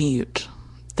I was mute.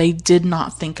 They did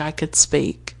not think I could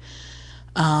speak.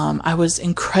 I was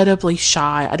incredibly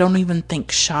shy. I don't even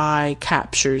think shy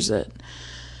captures it.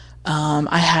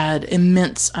 I had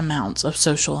immense amounts of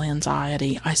social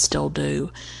anxiety. I still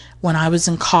do. When I was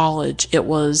in college, it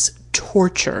was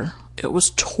torture. It was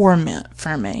torment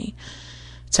for me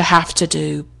to have to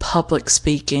do public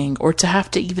speaking or to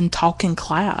have to even talk in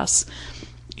class.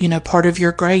 Part of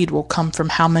your grade will come from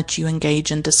how much you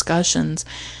engage in discussions.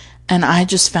 And I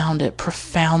just found it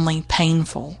profoundly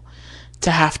painful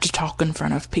to have to talk in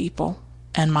front of people.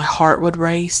 And my heart would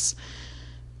race.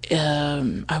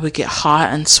 I would get hot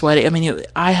and sweaty.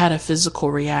 I had a physical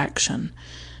reaction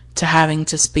to having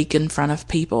to speak in front of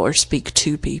people or speak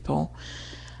to people.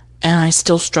 And I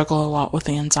still struggle a lot with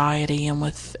anxiety and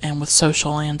with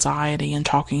social anxiety and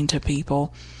talking to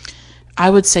people. I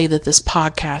would say that this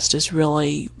podcast is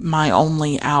really my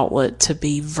only outlet to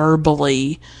be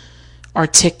verbally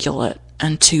articulate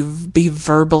and to be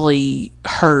verbally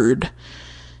heard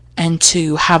and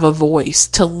to have a voice,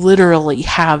 to literally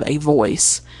have a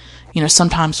voice.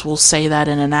 Sometimes we'll say that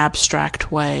in an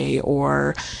abstract way,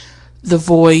 or the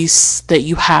voice that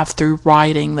you have through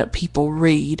writing that people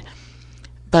read.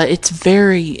 But it's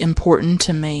very important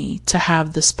to me to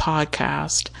have this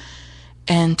podcast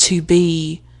and to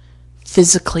be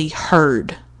physically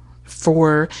heard,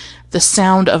 for the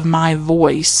sound of my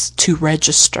voice to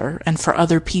register and for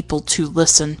other people to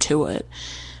listen to it.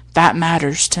 That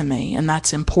matters to me, and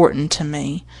that's important to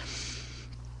me.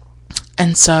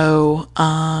 And so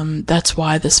that's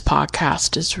why this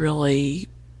podcast is really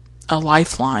a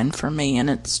lifeline for me, and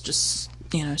it's just,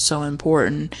 so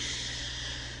important.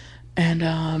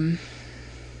 And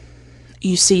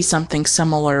you see something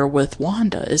similar with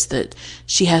Wanda, is that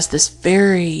she has this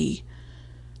very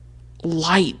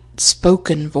light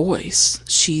spoken voice.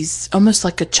 She's almost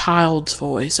like a child's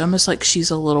voice, almost like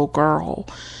she's a little girl.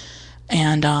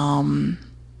 And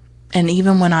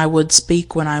even when I would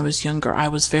speak when I was younger, I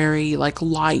was very like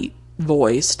light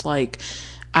voiced, like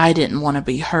I didn't want to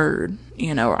be heard,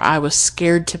 or I was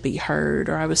scared to be heard,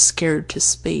 or I was scared to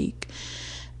speak.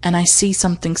 And I see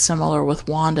something similar with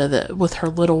Wanda, that with her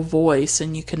little voice,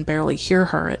 and you can barely hear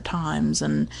her at times.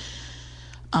 And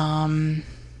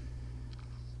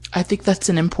I think that's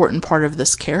an important part of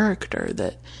this character,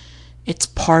 that it's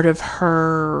part of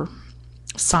her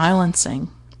silencing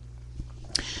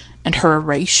and her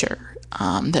erasure,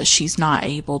 that she's not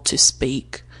able to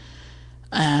speak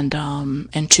and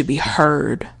to be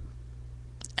heard.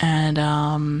 And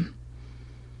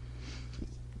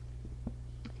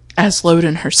as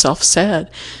Loden herself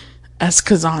said, as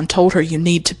Kazan told her, you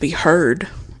need to be heard,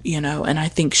 and I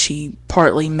think she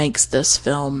partly makes this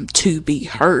film to be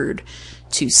heard,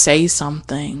 to say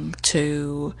something,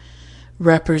 to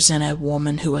represent a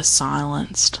woman who is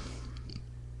silenced.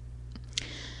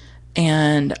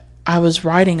 And I was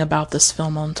writing about this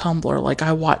film on Tumblr. Like,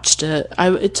 I watched it.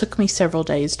 It took me several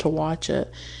days to watch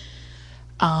it.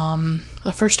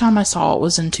 The first time I saw it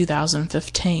was in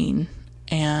 2015,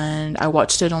 and I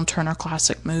watched it on Turner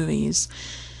Classic Movies.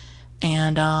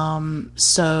 And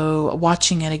so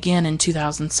watching it again in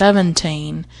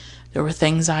 2017, there were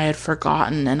things I had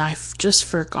forgotten, and I just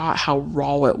forgot how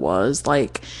raw it was.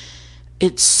 Like,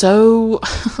 it's so...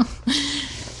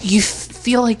 you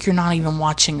feel like you're not even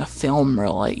watching a film,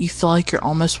 really. You feel like you're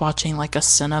almost watching like a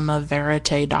cinema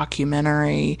verite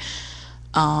documentary.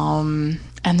 And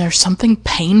there's something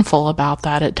painful about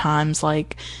that at times,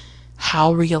 like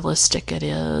how realistic it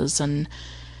is. And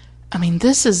I mean,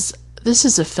 this is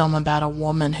a film about a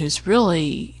woman who's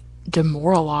really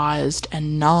demoralized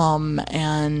and numb,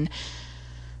 and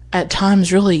at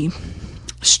times really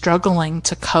struggling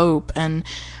to cope. And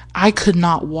I could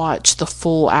not watch the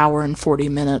full hour and 40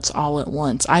 minutes all at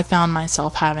once. I found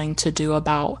myself having to do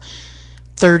about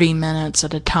 30 minutes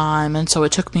at a time, and so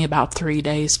it took me about 3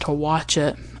 days to watch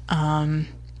it. And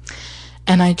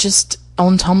I just,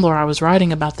 on Tumblr, I was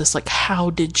writing about this, like, how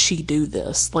did she do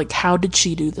this? Like, how did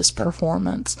she do this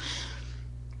performance?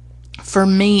 For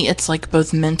me, it's like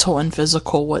both mental and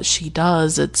physical what she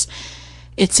does.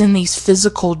 It's in these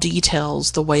physical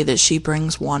details, the way that she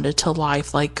brings Wanda to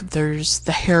life. Like, there's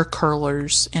the hair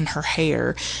curlers in her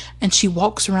hair, and she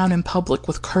walks around in public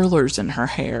with curlers in her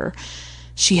hair.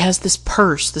 She has this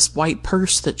purse, this white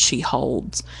purse that she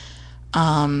holds.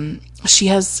 She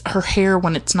has her hair,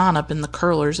 when it's not up in the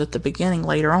curlers at the beginning,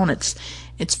 later on, it's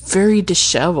very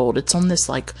disheveled. It's on this,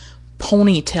 like,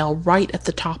 ponytail right at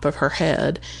the top of her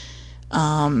head.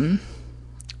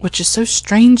 Which is so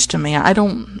strange to me.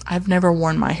 I've never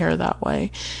worn my hair that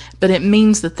way. But it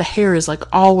means that the hair is like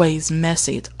always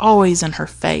messy. It's always in her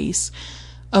face.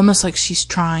 Almost like she's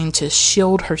trying to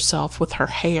shield herself with her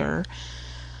hair.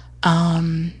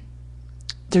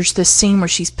 There's this scene where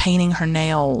she's painting her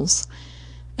nails,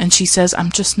 and she says,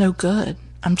 "I'm just no good.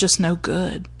 I'm just no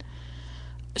good."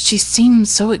 She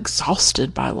seems so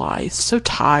exhausted by life, so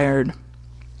tired.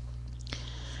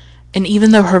 And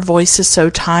even though her voice is so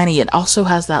tiny, it also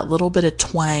has that little bit of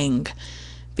twang,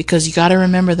 because you got to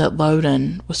remember that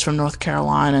Loden was from North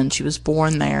Carolina and she was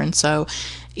born there. And so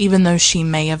even though she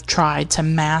may have tried to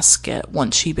mask it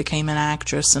once she became an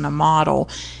actress and a model,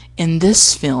 in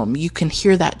this film you can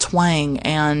hear that twang,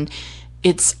 and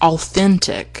it's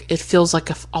authentic. It feels like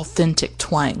an authentic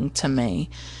twang to me.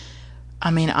 I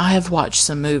mean, I have watched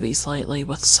some movies lately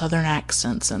with Southern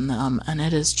accents in them, and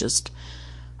it is just...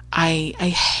 I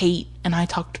hate, and I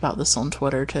talked about this on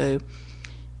Twitter too,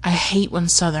 I hate when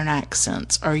Southern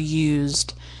accents are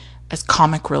used as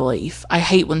comic relief. I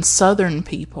hate when Southern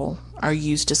people are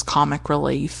used as comic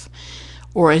relief,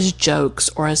 or as jokes,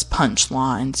 or as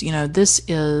punchlines. This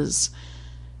is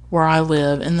where I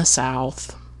live in the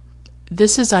South.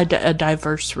 This is a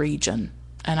diverse region,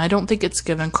 and I don't think it's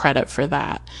given credit for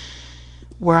that.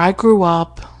 Where I grew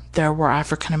up, there were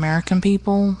African American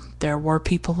people, there were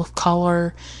people of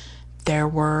color,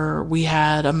 we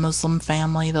had a Muslim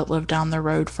family that lived down the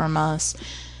road from us.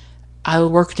 I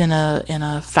worked in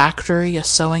a factory, a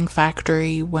sewing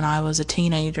factory, when I was a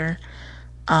teenager,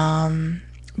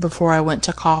 before I went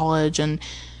to college, and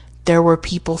there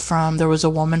was a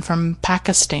woman from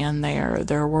Pakistan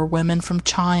there were women from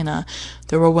China,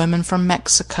 there were women from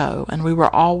Mexico, and we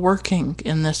were all working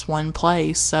in this one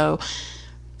place. So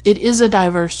it is a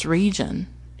diverse region.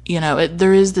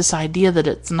 There is this idea that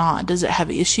it's not. Does it have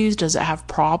issues? Does it have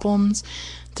problems?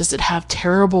 Does it have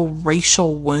terrible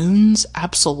racial wounds?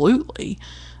 Absolutely.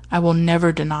 I will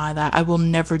never deny that. I will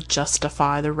never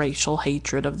justify the racial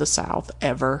hatred of the South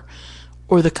ever,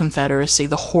 or the Confederacy,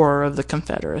 the horror of the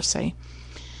Confederacy.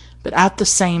 But at the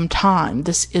same time,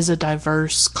 this is a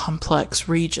diverse, complex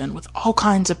region with all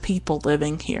kinds of people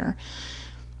living here.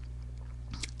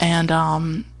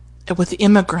 And with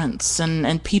immigrants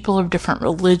and people of different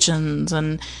religions.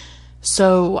 And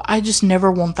so I just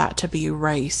never want that to be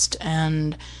erased.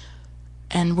 And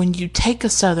when you take a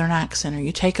Southern accent, or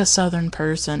you take a Southern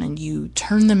person and you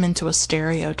turn them into a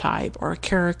stereotype or a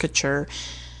caricature,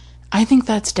 I think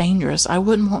that's dangerous. I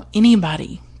wouldn't want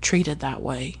anybody treated that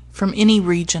way from any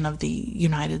region of the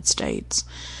United States.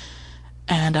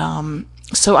 And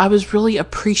so I was really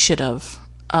appreciative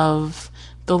of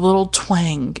the little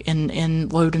twang in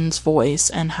Loden's voice,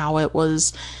 and how it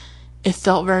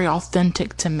felt very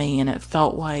authentic to me, and it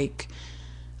felt like,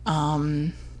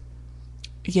 even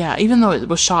though it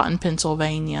was shot in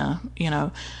Pennsylvania,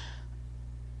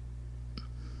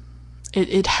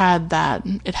 it had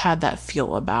that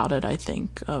feel about it, I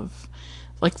think, of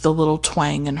like the little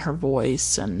twang in her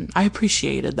voice, and I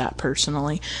appreciated that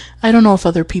personally. I don't know if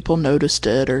other people noticed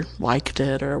it or liked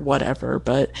it or whatever,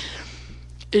 but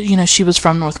she was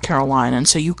from North Carolina, and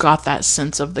so you got that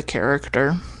sense of the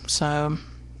character. So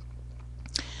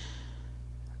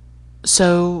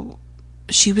Loden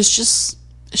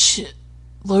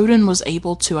was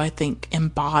able to, I think,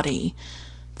 embody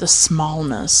the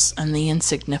smallness and the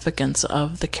insignificance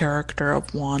of the character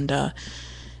of Wanda,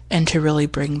 and to really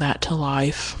bring that to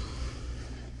life.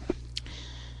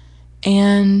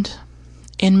 And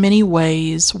in many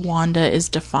ways, Wanda is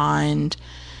defined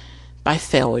by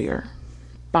failure.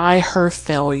 By her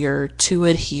failure to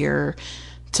adhere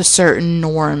to certain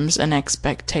norms and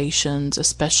expectations,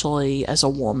 especially as a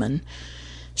woman.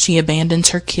 She abandons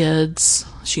her kids.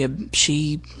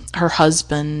 Her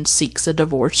husband seeks a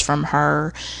divorce from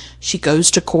her. She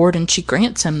goes to court and she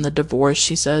grants him the divorce.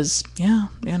 She says, yeah,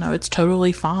 it's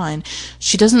totally fine.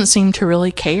 She doesn't seem to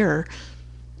really care.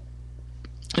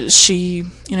 She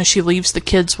leaves the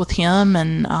kids with him,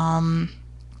 and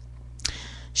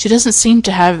she doesn't seem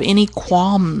to have any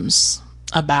qualms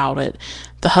about it.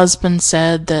 The husband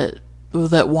said that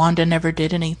Wanda never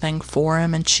did anything for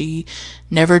him, and she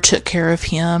never took care of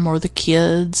him or the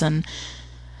kids, and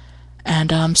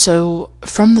so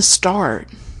from the start,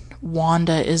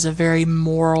 Wanda is a very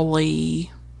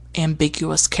morally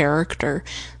ambiguous character.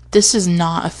 This is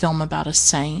not a film about a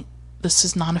saint. This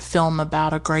is not a film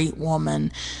about a great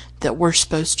woman that we're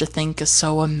supposed to think is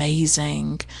so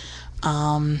amazing.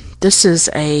 This is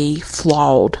a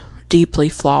deeply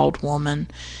flawed woman.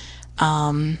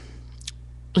 I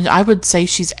would say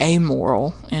she's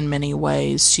amoral in many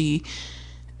ways. She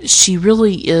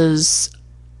really is,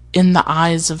 in the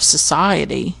eyes of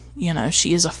society,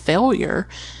 she is a failure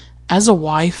as a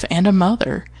wife and a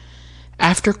mother.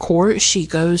 After court, she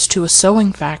goes to a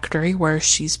sewing factory where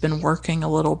she's been working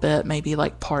a little bit, maybe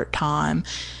like part-time,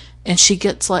 and she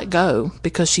gets let go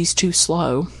because she's too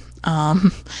slow.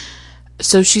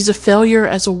 So she's a failure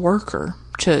as a worker,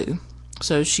 too.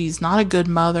 So she's not a good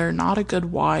mother, not a good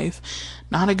wife,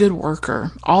 not a good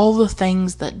worker. All the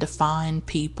things that define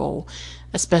people,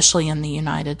 especially in the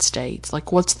United States.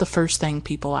 Like, what's the first thing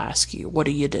people ask you? What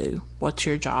do you do? What's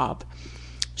your job?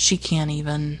 She can't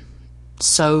even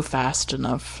sew fast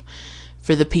enough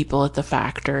for the people at the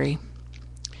factory.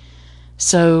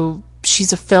 So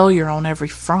she's a failure on every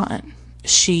front.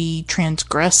 She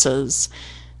transgresses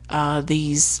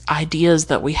these ideas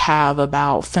that we have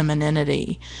about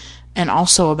femininity, and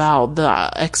also about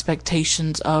the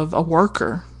expectations of a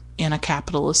worker in a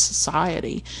capitalist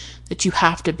society, that you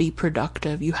have to be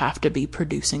productive, you have to be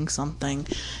producing something,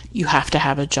 you have to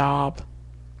have a job.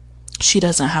 She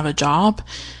doesn't have a job.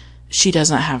 She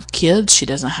doesn't have kids. She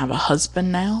doesn't have a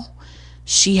husband now.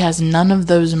 She has none of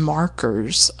those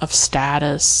markers of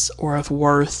status or of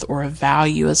worth or of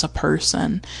value as a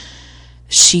person.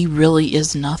 She really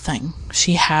is nothing.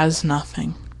 She has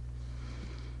nothing.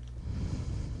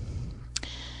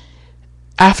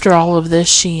 After all of this,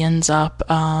 she ends up,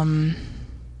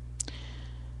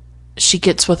 she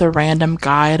gets with a random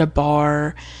guy at a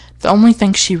bar. The only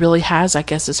thing she really has, I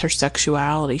guess, is her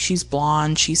sexuality. She's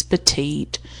blonde. She's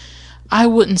petite. I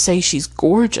wouldn't say she's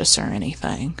gorgeous or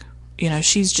anything.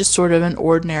 She's just sort of an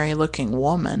ordinary looking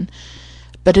woman.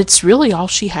 But it's really all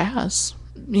she has.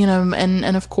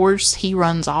 And of course, he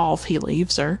runs off. He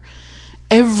leaves her.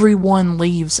 Everyone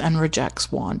leaves and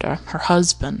rejects Wanda. Her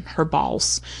husband, her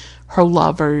boss, her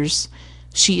lovers.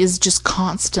 She is just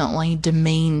constantly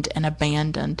demeaned and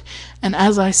abandoned. And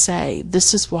as I say,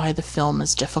 this is why the film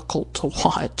is difficult to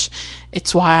watch.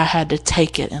 It's why I had to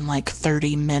take it in like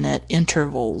 30-minute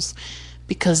intervals,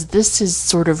 because this is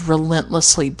sort of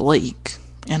relentlessly bleak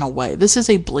in a way. This is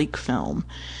a bleak film.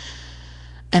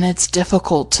 And it's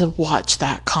difficult to watch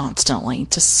that constantly,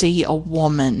 to see a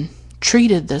woman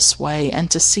treated this way and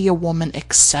to see a woman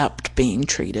accept being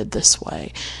treated this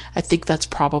way. I think that's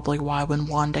probably why when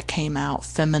Wanda came out,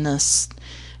 feminists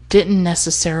didn't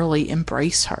necessarily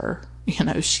embrace her. You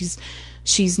know,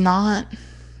 she's not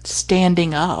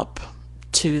standing up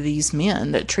to these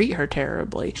men that treat her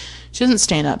terribly. She doesn't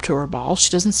stand up to her boss. She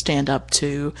doesn't stand up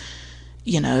to,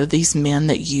 you know, these men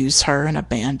that use her and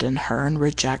abandon her and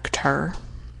reject her.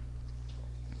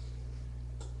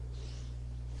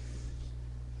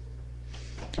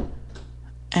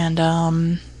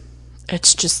 And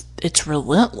it's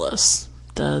relentless,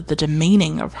 the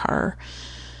demeaning of her.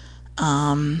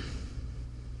 And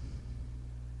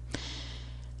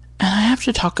I have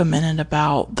to talk a minute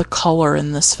about the color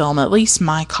in this film, at least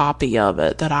my copy of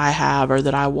it that I have or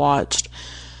that I watched.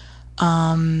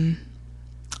 There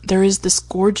is this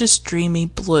gorgeous dreamy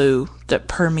blue that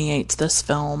permeates this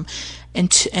film,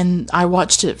 and I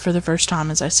watched it for the first time,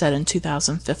 as I said, in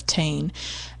 2015.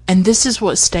 And this is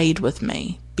what stayed with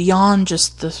me. Beyond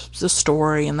just the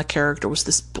story and the character was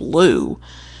this blue.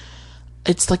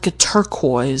 It's like a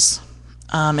turquoise,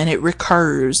 and it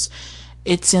recurs.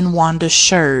 It's in Wanda's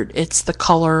shirt. It's the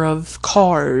color of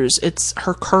cars. It's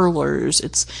her curlers.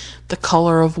 It's the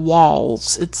color of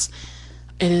walls. It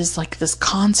is like this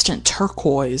constant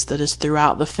turquoise that is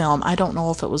throughout the film. I don't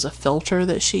know if it was a filter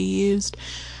that she used.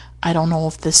 I don't know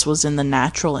if this was in the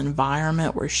natural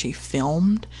environment where she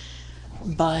filmed.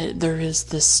 But there is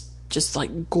this just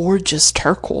like gorgeous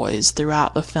turquoise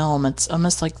throughout the film. It's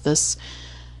almost like this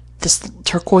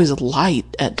turquoise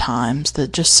light at times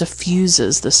that just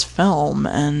suffuses this film.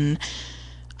 And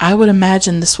I would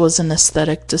imagine this was an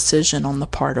aesthetic decision on the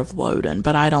part of Loden,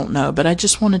 but I don't know. But I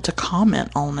just wanted to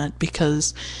comment on it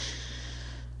because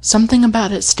something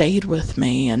about it stayed with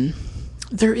me. And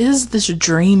there is this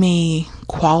dreamy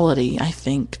quality, I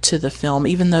think, to the film,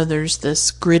 even though there's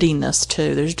this grittiness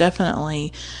too. There's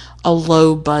definitely a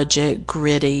low budget,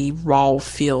 gritty, raw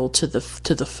feel to the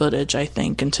footage, I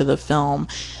think, and to the film.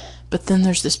 But then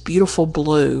there's this beautiful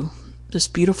blue, this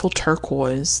beautiful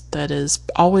turquoise that is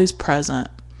always present.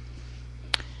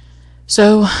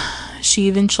 So she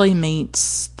eventually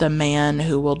meets the man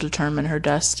who will determine her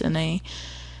destiny.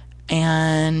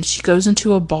 And she goes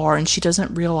into a bar and she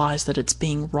doesn't realize that it's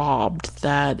being robbed,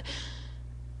 that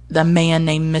the man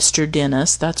named Mr.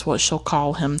 Dennis, that's what she'll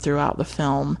call him throughout the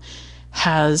film,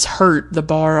 has hurt the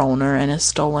bar owner and has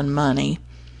stolen money.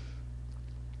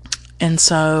 And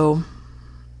so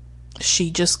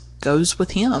she just goes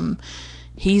with him.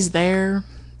 He's there.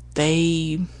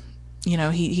 He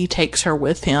takes her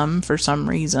with him for some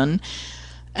reason.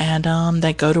 And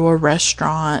they go to a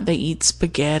restaurant, they eat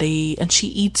spaghetti, and she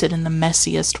eats it in the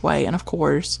messiest way. And of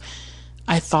course,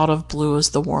 I thought of Blue as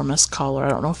the Warmest Color. I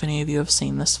don't know if any of you have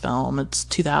seen this film. It's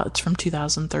from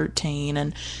 2013,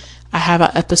 and I have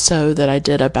an episode that I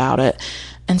did about it.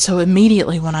 And so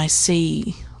immediately when I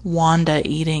see Wanda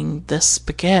eating this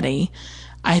spaghetti,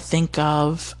 I think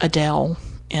of Adele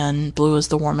in Blue is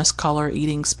the Warmest Color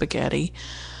eating spaghetti.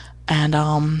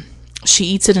 And she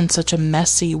eats it in such a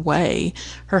messy way.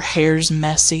 Her hair's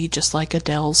messy, just like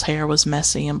Adele's hair was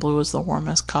messy and Blue is the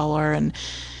Warmest Color. And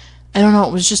I don't know,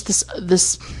 it was just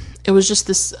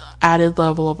this added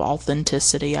level of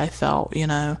authenticity, I felt,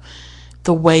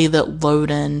 the way that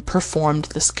Loden performed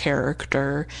this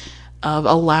character of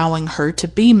allowing her to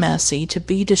be messy, to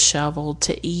be disheveled,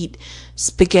 to eat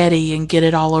spaghetti and get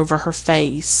it all over her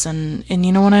face, and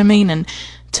you know what I mean? And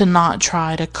to not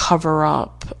try to cover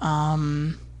up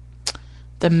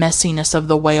the messiness of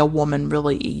the way a woman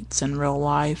really eats in real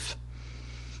life.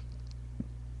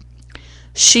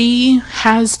 She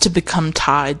has to become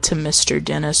tied to Mr.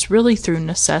 Dennis really through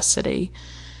necessity.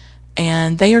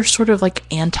 And they are sort of like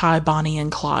anti-Bonnie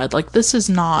and Clyde. Like, this is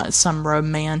not some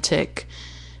romantic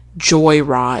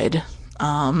joyride.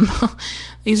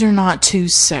 These are not two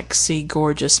sexy,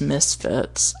 gorgeous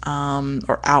misfits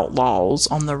or outlaws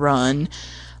on the run.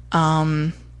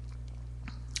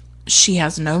 She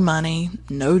has no money,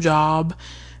 no job,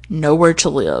 nowhere to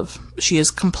live. She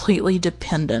is completely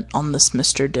dependent on this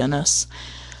Mr. Dennis.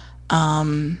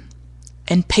 And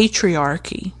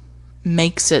patriarchy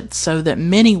makes it so that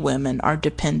many women are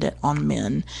dependent on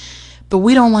men. But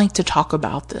we don't like to talk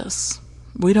about this.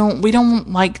 We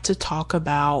don't like to talk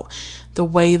about the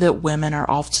way that women are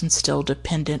often still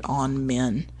dependent on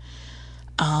men.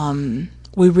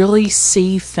 we really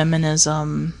see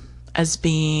feminism as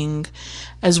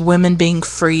women being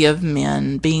free of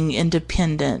men, being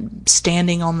independent,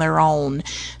 standing on their own,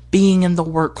 being in the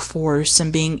workforce,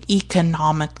 and being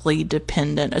economically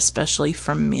dependent, especially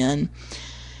from men.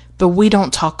 But we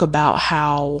don't talk about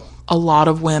how a lot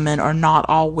of women, or not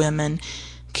all women,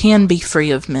 can be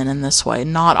free of men in this way.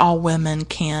 Not all women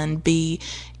can be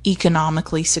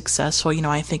economically successful.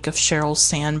 I think of Sheryl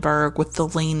Sandberg with the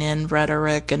lean in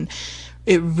rhetoric, and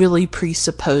it really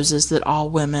presupposes that all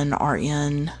women are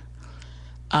in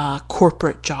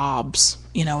corporate jobs,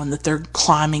 and that they're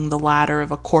climbing the ladder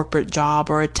of a corporate job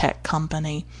or a tech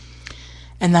company.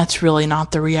 And that's really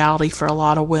not the reality for a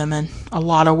lot of women. A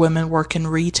lot of women work in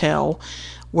retail,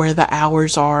 where the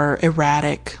hours are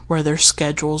erratic, where their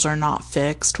schedules are not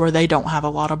fixed, where they don't have a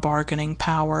lot of bargaining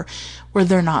power, where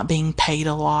they're not being paid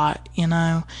a lot.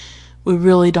 We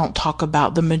really don't talk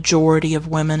about the majority of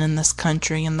women in this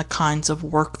country and the kinds of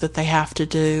work that they have to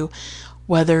do,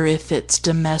 whether if it's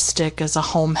domestic as a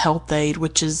home health aide,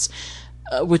 which is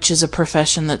a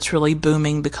profession that's really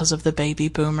booming because of the baby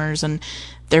boomers, and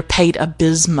they're paid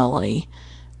abysmally.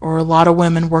 Or a lot of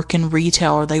women work in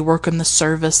retail, or they work in the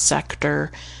service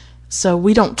sector. So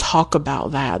we don't talk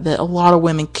about that a lot of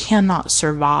women cannot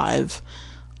survive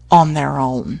on their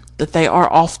own, that they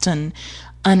are often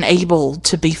unable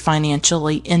to be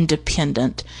financially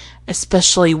independent,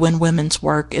 especially when women's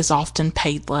work is often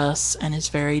paid less and is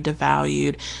very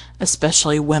devalued,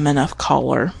 especially women of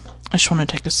color. I just want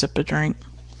to take a sip of drink.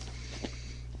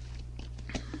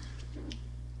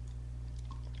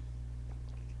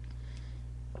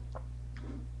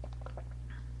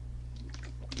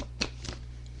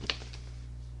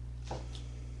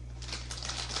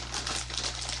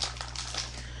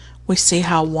 We see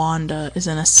how Wanda is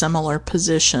in a similar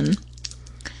position.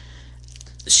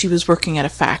 She was working at a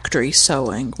factory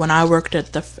sewing. When I worked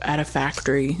at a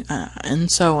factory in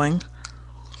sewing,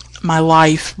 my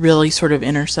life really sort of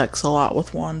intersects a lot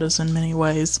with Wanda's in many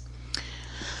ways.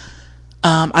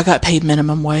 I got paid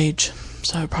minimum wage,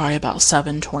 so probably about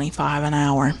 $7.25 an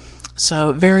hour.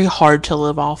 So very hard to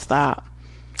live off that.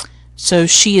 So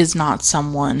she is not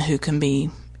someone who can be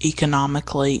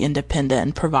economically independent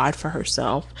and provide for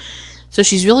herself. So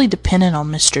she's really dependent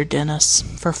on Mr. Dennis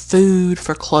for food,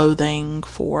 for clothing,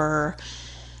 for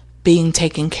being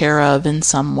taken care of in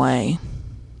some way.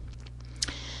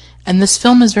 And this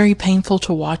film is very painful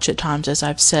to watch at times, as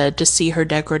I've said, to see her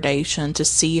degradation, to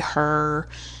see her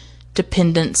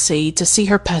dependency, to see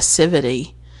her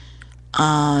passivity.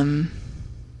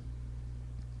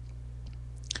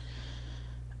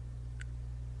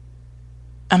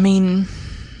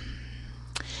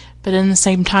 But in the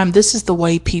same time, this is the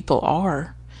way people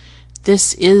are.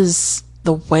 This is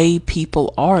the way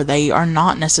people are. They are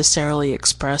not necessarily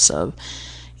expressive.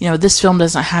 This film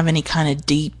doesn't have any kind of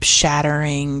deep,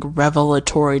 shattering,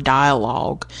 revelatory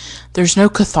dialogue. There's no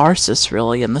catharsis,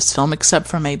 really, in this film, except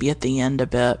for maybe at the end a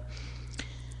bit.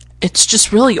 It's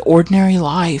just really ordinary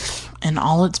life and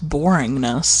all its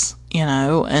boringness,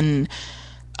 and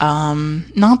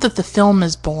not that the film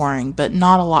is boring, but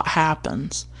not a lot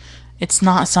happens. It's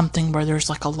not something where there's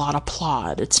like a lot of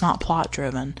plot. It's not plot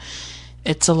driven.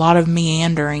 It's a lot of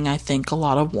meandering, I think, a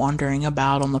lot of wandering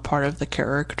about on the part of the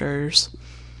characters.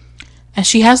 And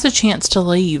she has the chance to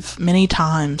leave many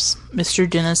times. Mr.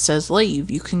 Dennis says,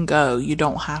 leave, you can go. You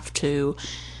don't have to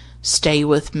stay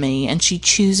with me. And she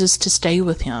chooses to stay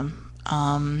with him.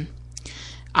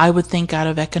 I would think out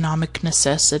of economic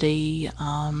necessity,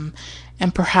 and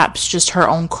perhaps just her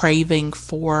own craving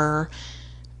for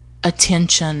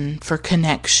attention, for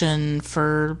connection,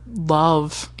 for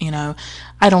love.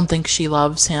 I don't think she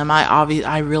loves him.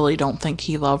 I really don't think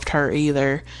he loved her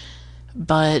either.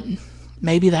 But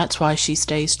maybe that's why she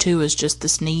stays too, is just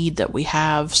this need that we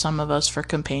have, some of us, for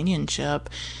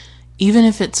companionship. Even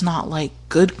if it's not like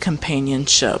good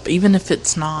companionship, even if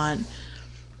it's not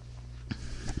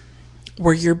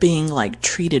where you're being like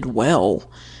treated well.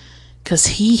 Because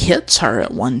he hits her at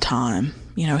one time.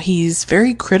 He's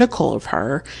very critical of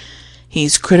her.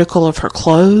 He's critical of her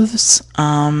clothes.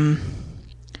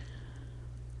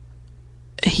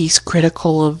 He's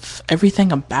critical of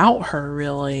everything about her,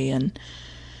 really. And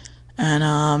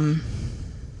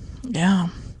yeah.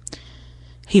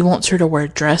 He wants her to wear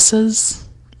dresses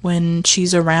when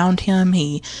she's around him.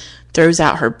 He throws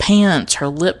out her pants, her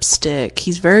lipstick.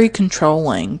 He's very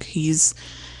controlling. He's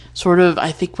sort of,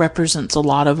 I think, represents a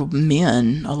lot of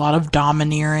men, a lot of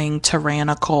domineering,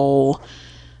 tyrannical,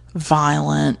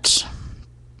 violent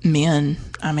men.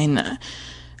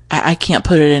 I can't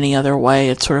put it any other way.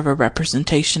 It's sort of a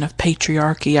representation of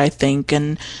patriarchy, I think,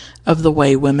 and of the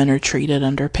way women are treated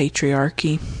under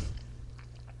patriarchy.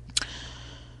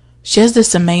 She has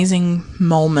this amazing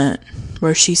moment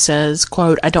where she says,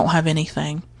 quote, "I don't have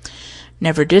anything.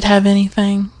 Never did have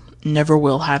anything. Never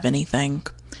will have anything."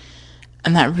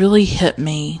 And that really hit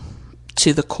me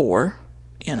to the core,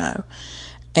 you know.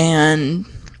 And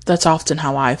that's often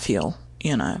how I feel,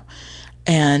 you know.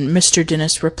 And Mr.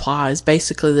 Dennis replies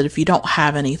basically that if you don't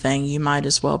have anything, you might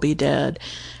as well be dead.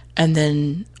 And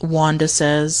then Wanda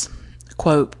says,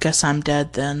 quote, "Guess I'm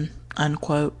dead then,"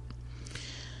 unquote.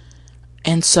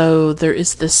 And so there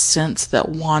is this sense that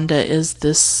Wanda is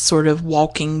this sort of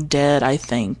walking dead, I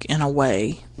think, in a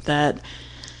way, that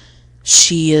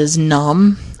she is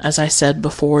numb. As I said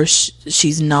before,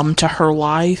 she's numb to her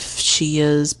life. She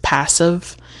is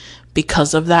passive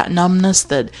because of that numbness.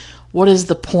 That what is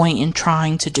the point in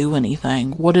trying to do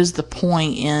anything? What is the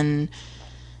point in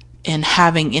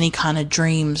having any kind of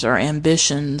dreams or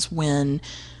ambitions when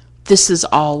this is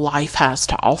all life has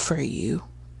to offer you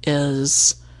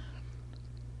is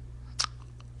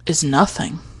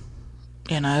nothing,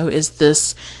 you know, is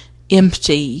this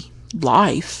empty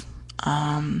life.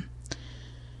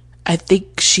 I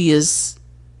think she is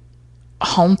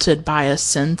haunted by a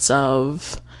sense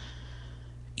of,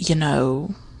 you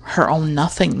know, her own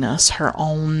nothingness, her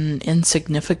own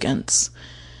insignificance,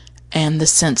 and the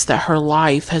sense that her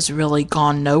life has really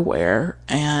gone nowhere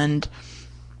and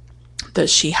that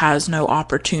she has no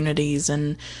opportunities.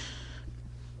 And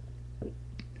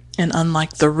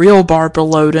unlike the real Barbara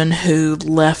Loden, who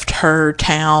left her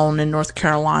town in North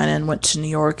Carolina and went to New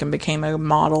York and became a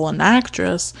model and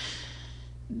actress,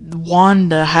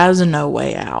 Wanda has no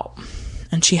way out.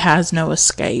 And she has no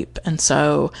escape. And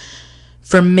so,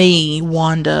 for me,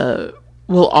 Wanda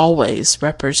will always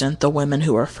represent the women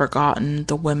who are forgotten,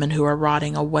 the women who are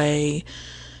rotting away,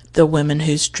 the women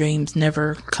whose dreams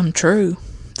never come true,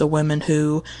 the women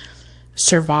who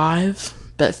survive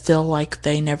but feel like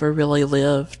they never really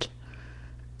lived.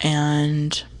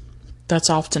 And that's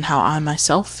often how I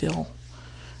myself feel.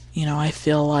 You know, I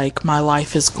feel like my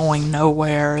life is going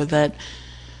nowhere, that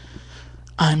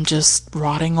I'm just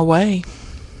rotting away,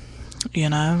 you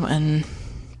know. And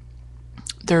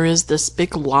there is this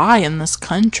big lie in this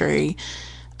country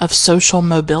of social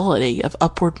mobility, of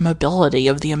upward mobility,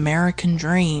 of the American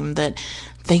dream, that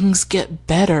things get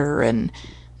better. And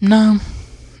no,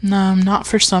 not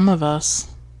for some of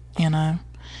us, you know.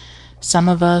 Some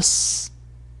of us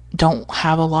don't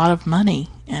have a lot of money,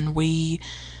 and we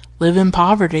live in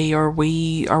poverty, or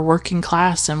we are working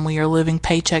class and we are living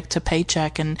paycheck to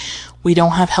paycheck, and we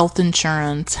don't have health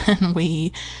insurance, and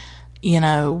we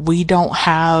don't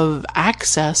have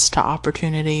access to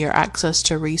opportunity or access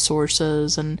to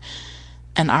resources, and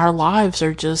our lives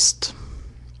are just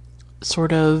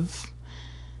sort of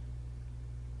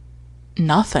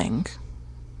nothing.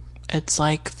 It's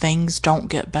like things don't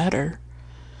get better.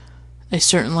 They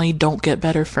certainly don't get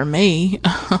better for me.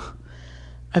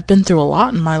 I've been through a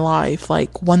lot in my life,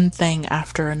 like one thing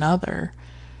after another.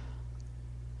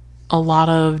 A lot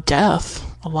of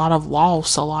death, a lot of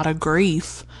loss, a lot of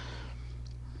grief.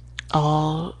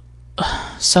 So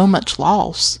much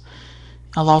loss.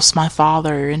 I lost my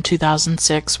father in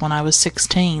 2006 when I was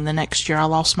 16. The next year I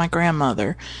lost my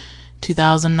grandmother.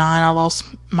 2009 I lost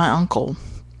my uncle.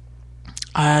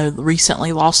 I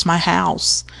recently lost my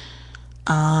house.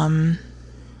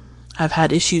 I've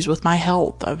had issues with my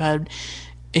health. I've had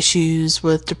issues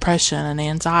with depression and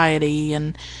anxiety.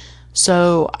 And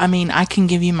so, I mean, I can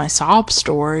give you my sob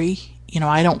story. You know,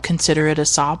 I don't consider it a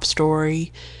sob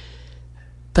story,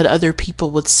 but other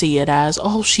people would see it as,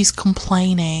 oh, she's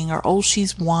complaining, or oh,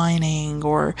 she's whining,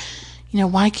 or, you know,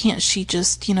 why can't she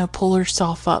just, you know, pull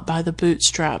herself up by the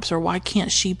bootstraps, or why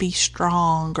can't she be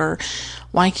strong, or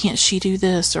why can't she do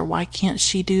this, or why can't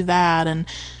she do that? And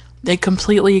they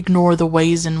completely ignore the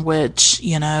ways in which,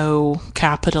 you know,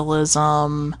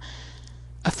 capitalism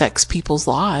affects people's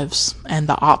lives, and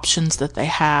the options that they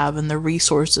have, and the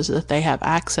resources that they have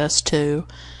access to.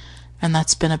 And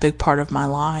that's been a big part of my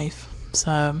life.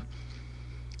 So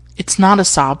it's not a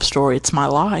sob story, it's my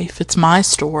life, it's my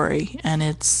story, and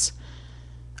it's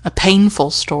a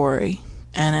painful story,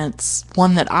 and it's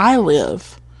one that I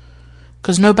live,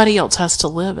 because nobody else has to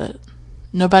live it.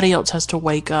 Nobody else has to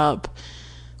wake up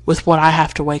with what I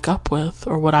have to wake up with,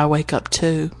 or what I wake up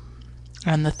to,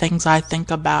 and the things I think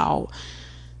about,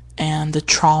 and the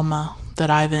trauma that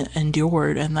I've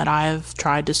endured and that I've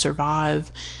tried to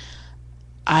survive.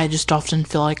 I just often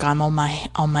feel like I'm on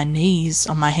my knees,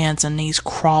 on my hands and knees,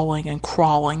 crawling and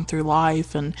crawling through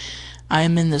life, and I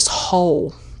am in this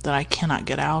hole that I cannot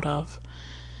get out of.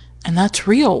 And that's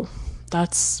real.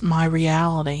 That's my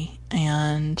reality.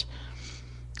 And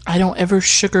I don't ever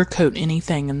sugarcoat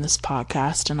anything in this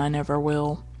podcast, and I never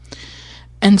will.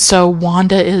 And so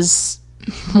Wanda is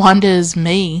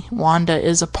me. Wanda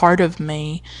is a part of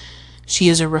me. She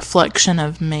is a reflection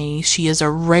of me. She is a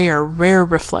rare, rare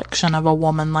reflection of a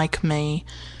woman like me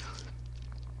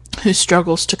who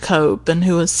struggles to cope and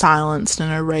who is silenced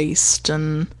and erased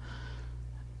and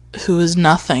who is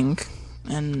nothing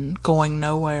and going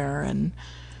nowhere. And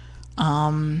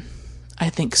I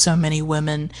think so many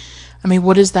women, I mean,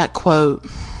 what is that quote?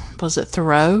 Was it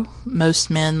Thoreau?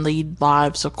 Most men lead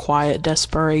lives of quiet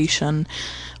desperation.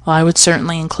 Well, I would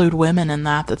certainly include women in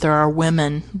that there are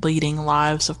women leading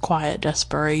lives of quiet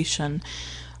desperation,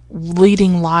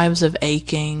 leading lives of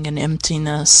aching and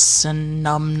emptiness and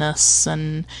numbness,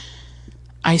 and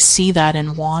I see that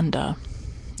in Wanda,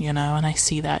 and I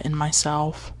see that in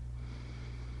myself.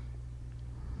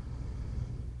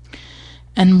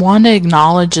 And Wanda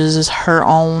acknowledges her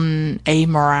own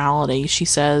amorality. She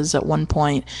says at one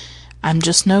point, I'm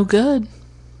just no good.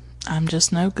 I'm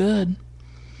just no good.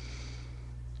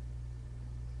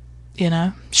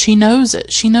 She knows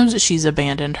it. She knows that she's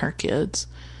abandoned her kids.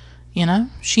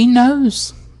 She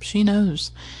knows. She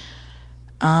knows.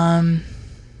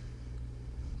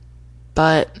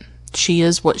 But she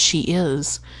is what she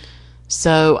is.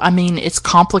 So, I mean, it's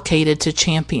complicated to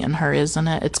champion her, isn't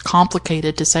it? It's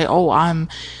complicated to say, oh,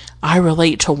 I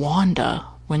relate to Wanda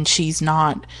when she's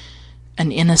not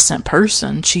an innocent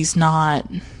person. She's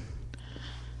not,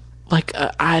 like,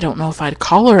 I don't know if I'd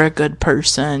call her a good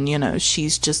person.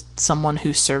 She's just someone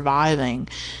who's surviving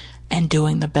and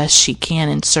doing the best she can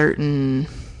in certain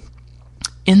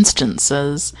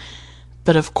instances.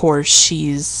 But of course,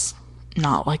 she's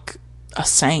not like a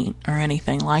saint or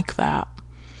anything like that.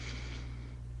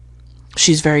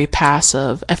 She's very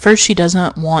passive. At first, she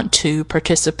doesn't want to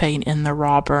participate in the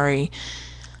robbery.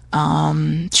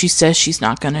 She says she's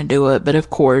not going to do it, but of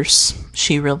course,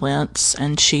 she relents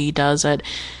and she does it.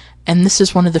 And this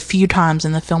is one of the few times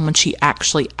in the film when she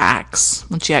actually acts,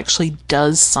 when she actually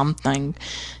does something,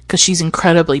 because she's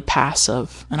incredibly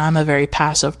passive, and I'm a very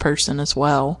passive person as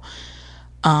well.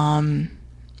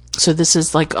 So this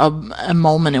is like a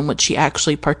moment in which she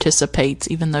actually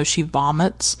participates, even though she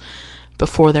vomits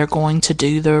before they're going to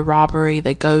do the robbery.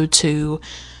 They go to,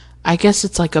 I guess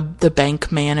it's like the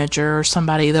bank manager or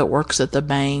somebody that works at the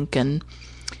bank, and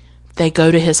they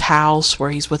go to his house where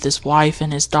he's with his wife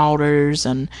and his daughters,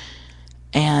 and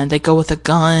they go with a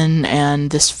gun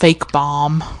and this fake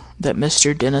bomb that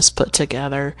Mr. Dennis put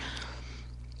together.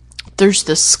 There's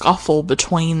this scuffle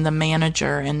between the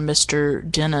manager and Mr.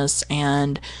 Dennis,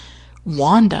 and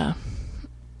Wanda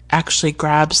actually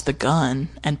grabs the gun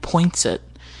and points it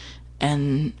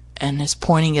and is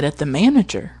pointing it at the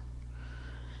manager.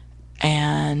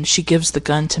 And she gives the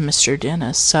gun to Mr.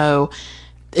 Dennis. So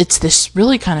it's this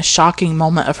really kind of shocking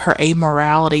moment of her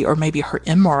amorality, or maybe her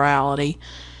immorality,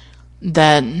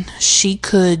 that she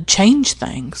could change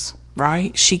things,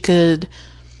 right? She could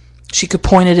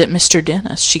point it at Mr.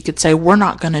 Dennis. She could say, we're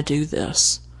not going to do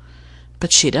this.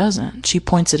 But she doesn't. She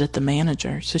points it at the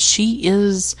manager. So she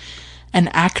is an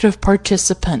active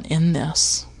participant in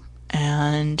this.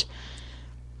 And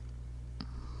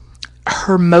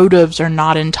her motives are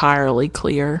not entirely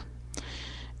clear.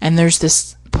 And there's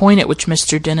this point at which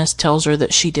Mr. Dennis tells her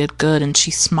that she did good, and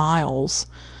she smiles.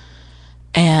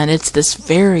 And it's this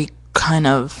very kind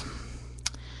of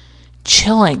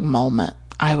chilling moment,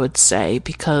 I would say,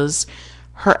 because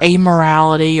her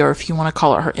amorality, or if you want to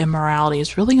call it her immorality,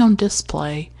 is really on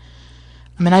display.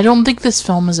 I mean, I don't think this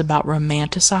film is about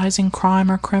romanticizing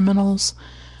crime or criminals.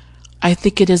 I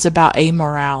think it is about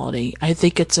amorality. I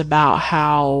think it's about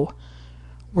how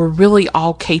we're really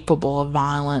all capable of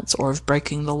violence or of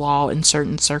breaking the law in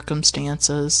certain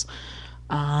circumstances.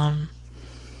 We're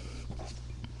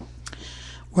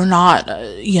not,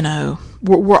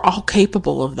 we're all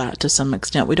capable of that to some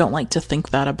extent. We don't like to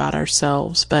think that about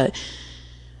ourselves, but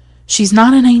she's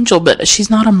not an angel, but she's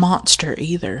not a monster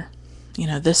either.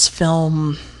 This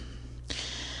film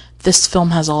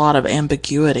has a lot of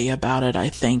ambiguity about it, I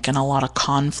think, and a lot of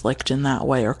conflict in that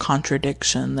way, or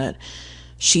contradiction, that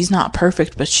she's not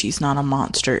perfect, but she's not a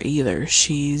monster either.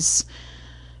 She's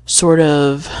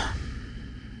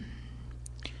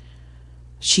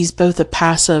she's both a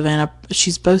passive and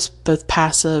she's both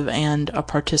passive and a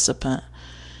participant.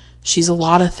 She's a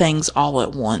lot of things all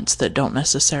at once that don't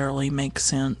necessarily make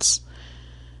sense.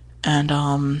 And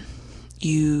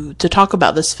to talk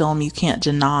about this film, you can't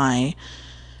deny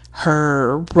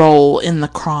her role in the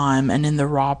crime and in the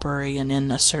robbery and in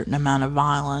a certain amount of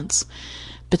violence.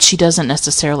 But she doesn't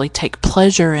necessarily take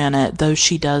pleasure in it, though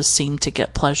she does seem to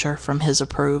get pleasure from his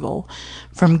approval,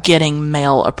 from getting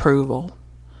male approval.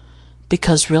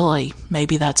 Because really,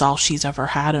 maybe that's all she's ever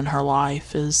had in her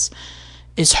life, is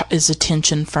is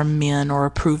attention from men or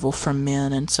approval from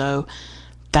men, and so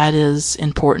that is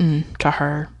important to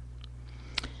her.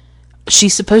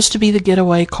 She's supposed to be the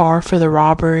getaway car for the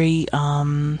robbery.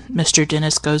 Mr.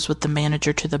 Dennis goes with the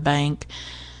manager to the bank.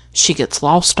 She gets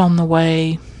lost on the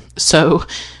way. So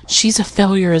she's a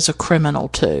failure as a criminal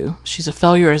too. She's a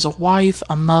failure as a wife,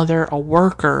 a mother, a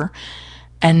worker,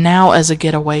 and now as a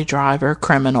getaway driver,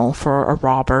 criminal for a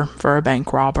robber, for a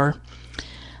bank robber.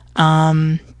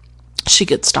 She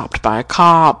gets stopped by a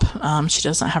cop. She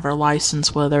doesn't have her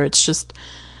license with her. It's just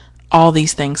all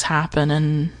these things happen,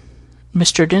 and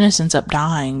Mr. Dennis ends up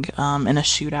dying in a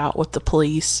shootout with the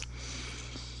police.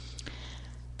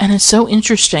 And it's so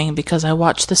interesting because I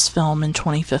watched this film in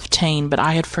 2015, but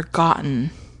I had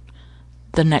forgotten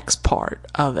the next part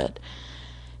of it.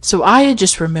 So I had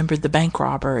just remembered the bank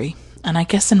robbery, and I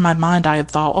guess in my mind I had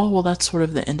thought, oh, well, that's sort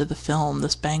of the end of the film,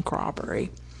 this bank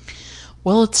robbery.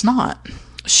 Well, it's not.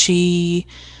 She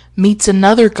meets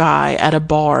another guy at a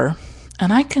bar,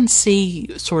 and I can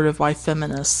see sort of why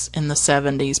feminists in the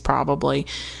 70s probably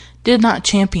did not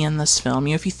champion this film.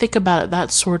 You know, if you think about it,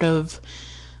 that's sort of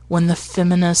when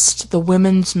the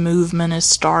women's movement is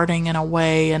starting in a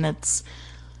way, and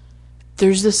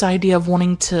there's this idea of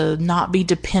wanting to not be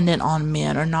dependent on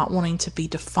men or not wanting to be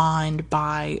defined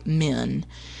by men.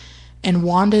 And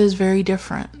Wanda is very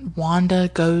different. Wanda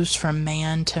goes from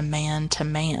man to man to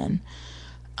man.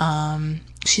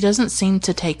 She doesn't seem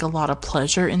to take a lot of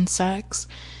pleasure in sex,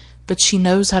 but she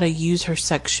knows how to use her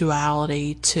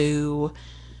sexuality to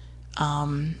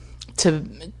find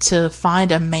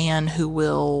a man who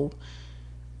will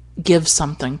give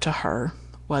something to her,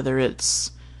 whether it's,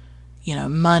 you know,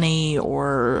 money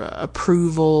or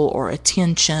approval or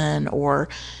attention, or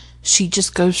she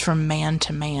just goes from man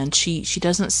to man. She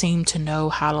doesn't seem to know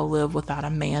how to live without a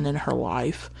man in her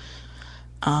life.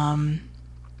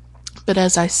 But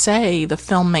as I say, the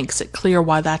film makes it clear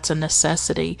why that's a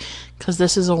necessity, because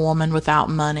this is a woman without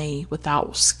money,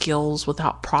 without skills,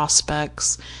 without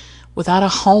prospects, without a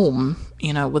home,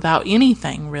 you know, without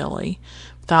anything really,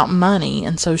 without money.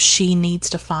 And so she needs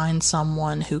to find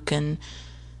someone who can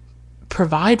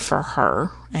provide for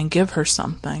her and give her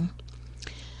something.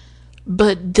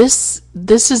 But this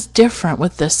is different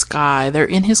with this guy. They're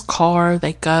in his car,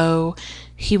 they go,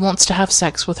 he wants to have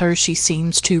sex with her. She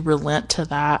seems to relent to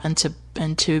that and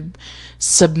to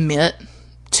submit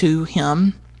to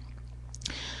him.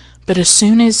 But as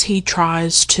soon as he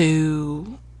tries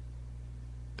to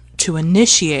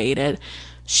initiate it,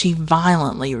 she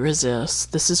violently resists.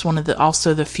 This is one of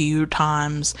the few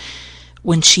times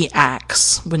when she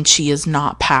acts, when she is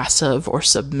not passive or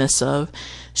submissive.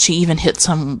 She even hits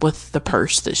him with the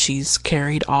purse that she's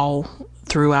carried all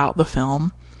throughout the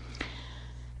film.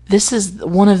 This is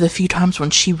one of the few times when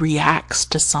she reacts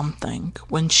to something,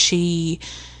 when she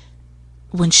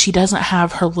doesn't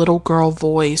have her little girl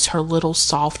voice, her little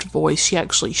soft voice. She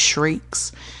actually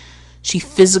shrieks. She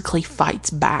physically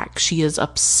fights back. She is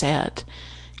upset.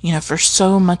 You know, for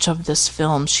so much of this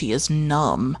film, she is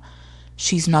numb.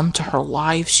 She's numb to her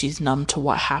life. She's numb to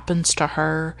what happens to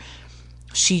her.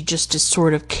 She just is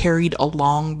sort of carried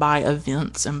along by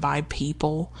events and by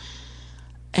people.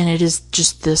 And it is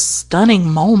just this stunning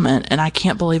moment, and I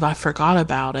can't believe I forgot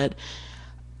about it.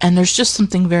 And there's just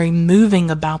something very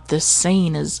moving about this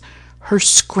scene, is her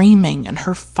screaming and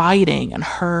her fighting and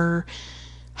her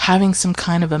having some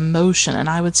kind of emotion. And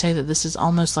I would say that this is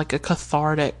almost like a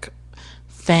cathartic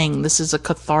thing. This is a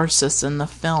catharsis in the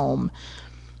film.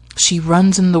 She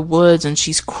runs in the woods and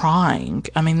she's crying.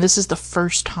 I mean, this is the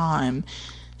first time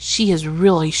she has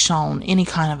really shown any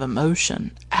kind of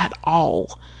emotion at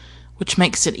all, which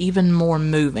makes it even more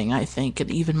moving, I think,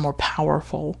 and even more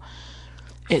powerful.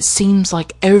 It seems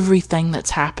like everything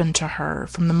that's happened to her,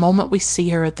 from the moment we see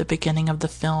her at the beginning of the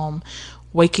film,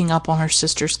 waking up on her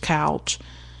sister's couch,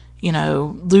 you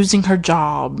know, losing her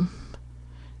job,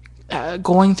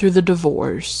 going through the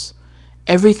divorce,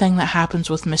 everything that happens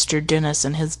with Mr. Dennis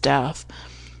and his death,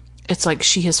 it's like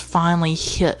she has finally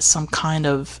hit some kind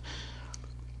of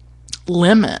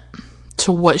limit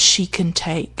to what she can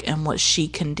take and what she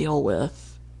can deal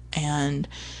with and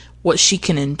what she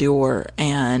can endure.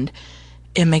 And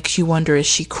it makes you wonder, is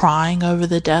she crying over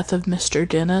the death of Mr.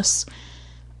 Dennis,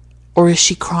 or is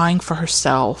she crying for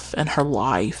herself and her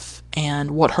life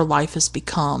and what her life has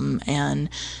become and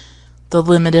the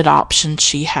limited options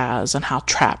she has and how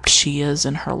trapped she is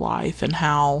in her life, and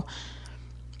how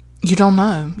you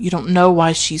don't know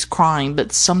why she's crying,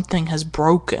 but something has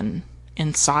broken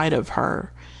inside of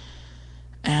her.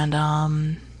 And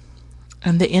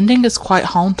the ending is quite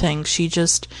haunting. She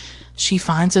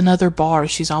finds another bar.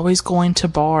 She's always going to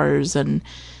bars, and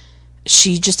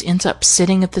she just ends up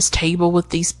sitting at this table with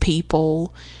these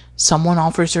people. Someone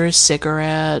offers her a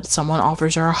cigarette. Someone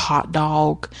offers her a hot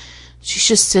dog. She's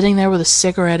just sitting there with a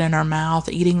cigarette in her mouth,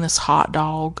 eating this hot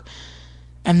dog.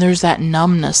 And there's that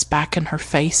numbness back in her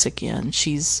face again.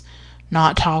 She's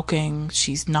not talking.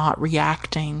 She's not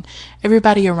reacting.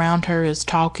 Everybody around her is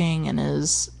talking and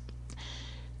is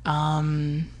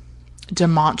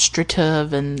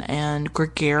demonstrative and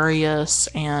gregarious,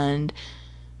 and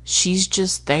she's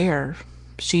just there.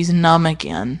 She's numb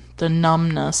again. The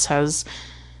numbness has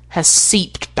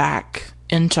seeped back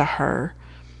into her.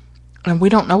 And we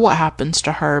don't know what happens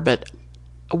to her, but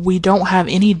we don't have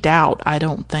any doubt, I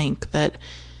don't think, that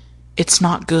it's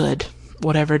not good,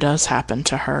 whatever does happen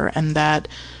to her, and that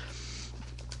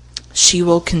she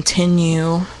will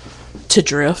continue to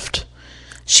drift.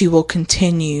 She will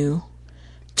continue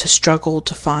to struggle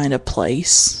to find a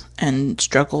place and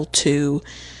struggle to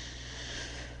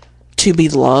be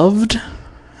loved,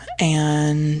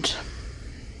 and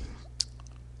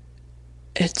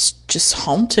it's just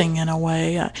haunting in a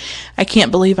way. I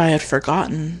can't believe I had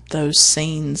forgotten those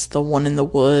scenes, the one in the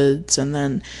woods, and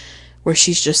then where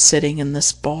she's just sitting in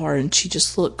this bar and she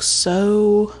just looks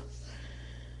so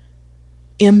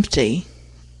empty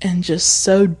and just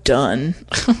so done.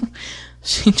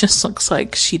 She just looks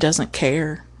like she doesn't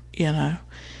care, you know.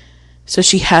 So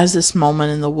she has this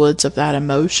moment in the woods of that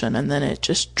emotion, and then it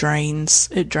just drains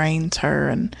her,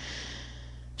 and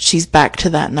she's back to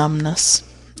that numbness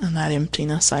and that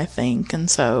emptiness, I think. And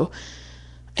so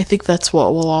I think that's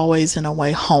what will always, in a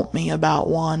way, haunt me about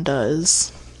Wanda,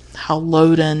 is how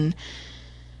Loden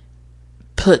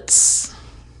puts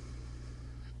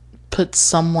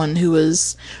someone who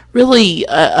is really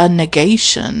a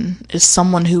negation, is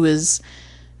someone who is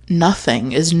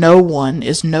nothing, is no one,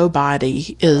 is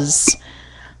nobody, is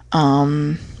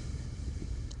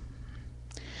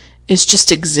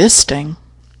just existing.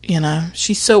 You know,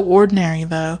 she's so ordinary,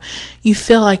 though. You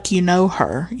feel like you know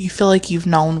her. You feel like you've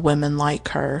known women like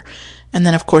her. And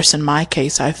then, of course, in my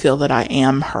case, I feel that I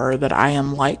am her, that I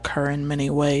am like her in many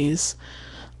ways.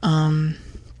 My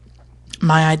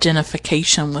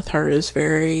identification with her is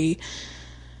very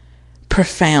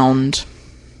profound.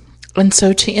 And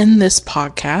so to end this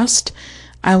podcast,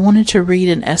 I wanted to read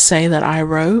an essay that I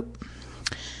wrote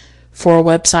for a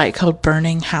website called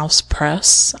Burning House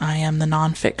Press. I am the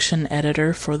nonfiction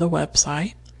editor for the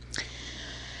website.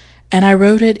 And I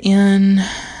wrote it in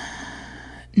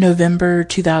November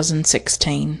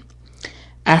 2016,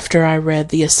 after I read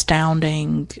the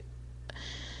astounding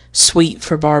Suite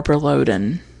for Barbara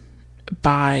Loden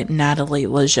by Natalie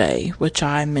Leger, which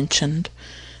I mentioned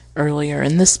earlier.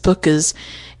 And this book is,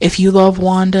 if you love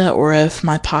Wanda, or if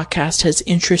my podcast has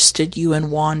interested you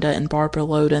in Wanda and Barbara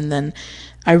Loden, then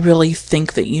I really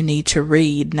think that you need to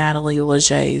read Natalie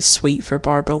Leger's Suite for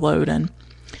Barbara Loden.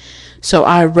 So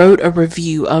I wrote a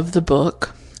review of the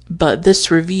book, but this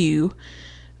review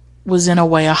was in a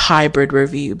way a hybrid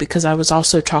review, because I was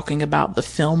also talking about the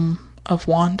film of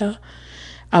Wanda.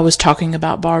 I was talking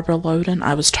about Barbara Loden,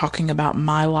 I was talking about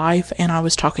my life, and I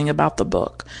was talking about the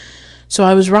book. So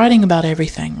I was writing about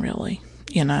everything, really,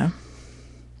 you know.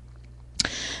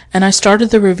 And I started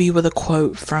the review with a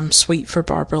quote from Suite for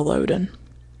Barbara Loden.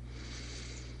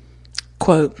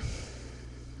 Quote,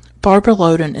 "Barbara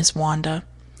Loden is Wanda,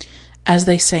 as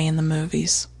they say in the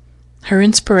movies. Her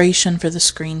inspiration for the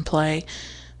screenplay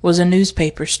was a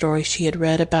newspaper story she had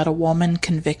read about a woman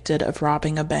convicted of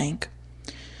robbing a bank.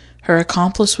 Her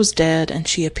accomplice was dead, and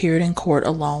she appeared in court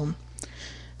alone.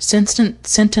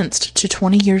 Sentenced to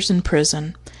 20 years in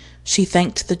prison, she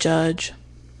thanked the judge.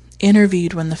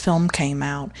 Interviewed when the film came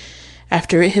out,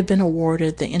 after it had been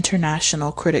awarded the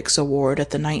International Critics Award at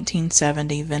the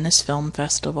 1970 Venice Film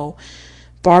Festival,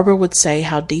 Barbara would say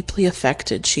how deeply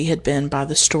affected she had been by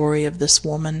the story of this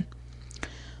woman.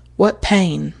 What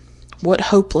pain, what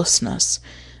hopelessness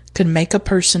could make a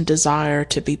person desire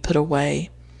to be put away?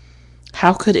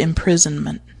 How could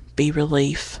imprisonment be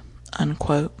relief?"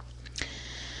 Unquote.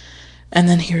 And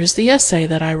then here's the essay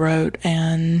that I wrote,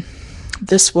 and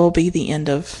this will be the end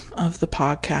of the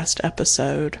podcast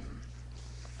episode.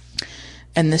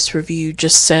 And this review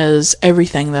just says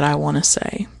everything that I want to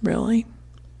say, really.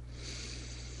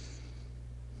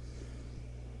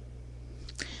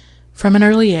 From an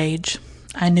early age,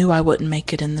 I knew I wouldn't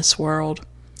make it in this world.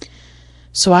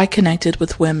 So I connected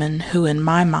with women who, in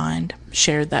my mind,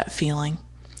 shared that feeling.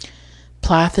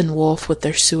 Plath and Wolfe with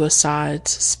their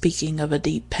suicides, speaking of a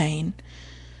deep pain.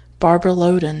 Barbara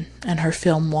Loden and her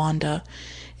film Wanda,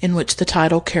 in which the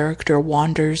title character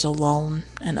wanders alone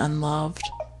and unloved.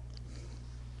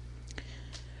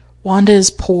 Wanda is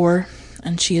poor,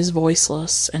 and she is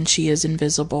voiceless, and she is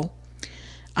invisible.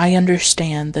 I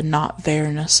understand the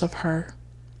not-there-ness of her.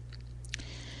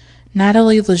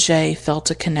 Natalie Leger felt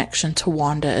a connection to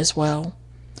Wanda as well.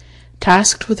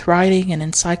 Tasked with writing an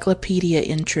encyclopedia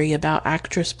entry about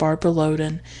actress Barbara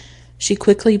Loden, she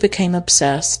quickly became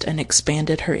obsessed and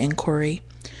expanded her inquiry,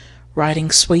 writing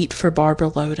Sweet for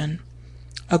Barbara Loden,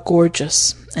 a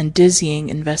gorgeous and dizzying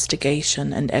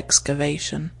investigation and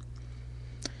excavation.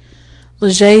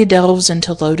 Leger delves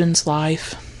into Loden's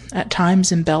life, at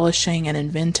times embellishing and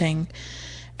inventing,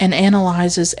 and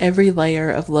analyzes every layer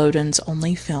of Loden's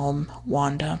only film,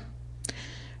 Wanda.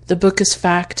 The book is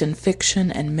fact and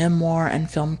fiction and memoir and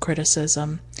film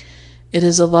criticism. It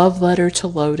is a love letter to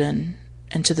Loden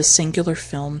and to the singular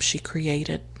film she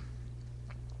created.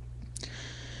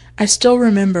 I still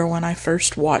remember when I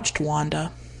first watched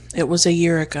Wanda. It was a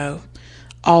year ago,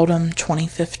 autumn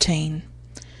 2015.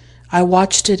 I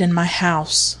watched it in my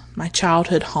house, my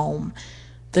childhood home,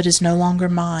 that is no longer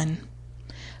mine,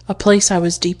 a place I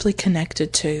was deeply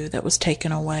connected to that was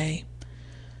taken away.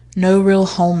 No real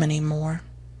home anymore.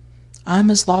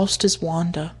 I'm as lost as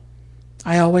Wanda.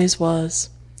 I always was.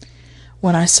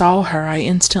 When I saw her, I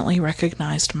instantly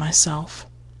recognized myself.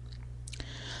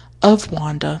 Of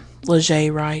Wanda,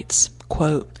 Leger writes,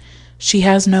 quote, "She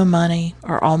has no money,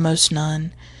 or almost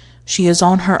none. She is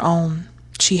on her own.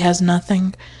 She has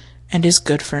nothing, and is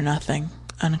good for nothing,"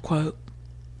 unquote.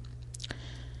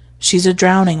 She's a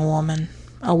drowning woman,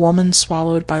 a woman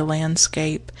swallowed by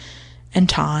landscape and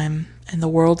time and the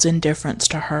world's indifference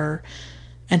to her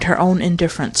and her own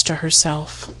indifference to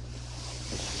herself.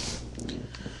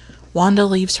 Wanda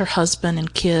leaves her husband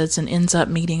and kids and ends up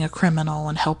meeting a criminal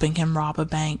and helping him rob a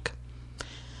bank.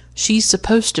 She's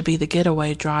supposed to be the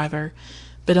getaway driver,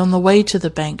 but on the way to the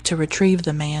bank to retrieve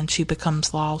the man, she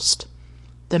becomes lost.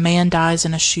 The man dies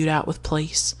in a shootout with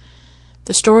police.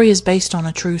 The story is based on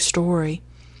a true story.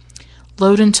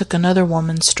 Loden took another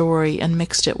woman's story and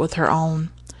mixed it with her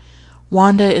own.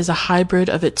 Wanda is a hybrid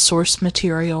of its source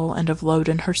material and of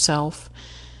Loden herself.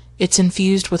 It's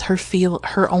infused with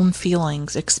her own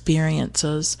feelings,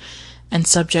 experiences, and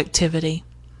subjectivity.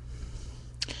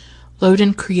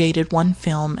 Loden created one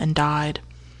film and died.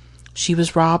 She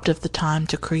was robbed of the time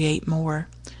to create more,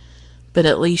 but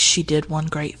at least she did one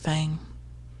great thing.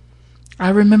 I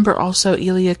remember also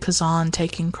Elia Kazan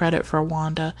taking credit for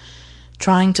Wanda,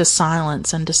 trying to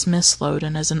silence and dismiss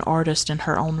Loden as an artist in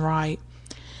her own right.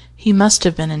 He must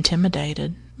have been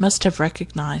intimidated, must have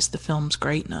recognized the film's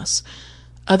greatness.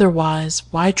 Otherwise,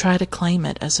 why try to claim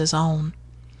it as his own?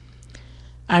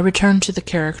 I return to the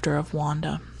character of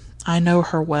Wanda. I know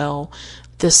her well,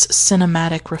 this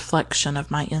cinematic reflection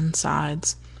of my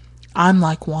insides. I'm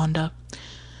like Wanda,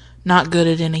 not good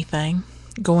at anything,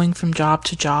 going from job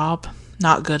to job,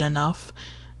 not good enough,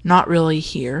 not really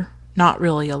here, not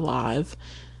really alive,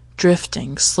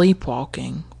 drifting,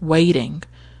 sleepwalking, waiting.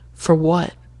 For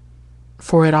what?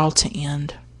 For it all to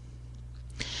end.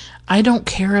 I don't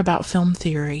care about film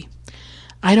theory.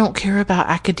 I don't care about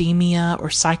academia or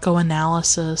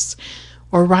psychoanalysis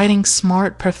or writing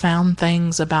smart, profound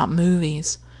things about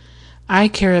movies. I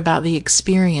care about the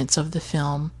experience of the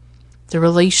film, the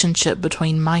relationship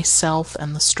between myself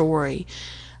and the story.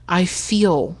 I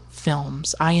feel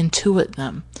films. I intuit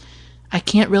them. I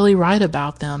can't really write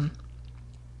about them.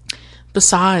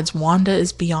 Besides, Wanda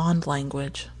is beyond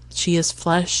language. She is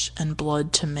flesh and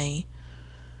blood to me.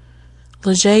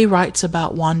 Leger writes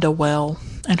about Wanda well,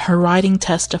 and her writing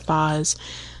testifies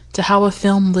to how a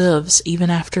film lives even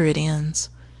after it ends.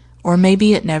 Or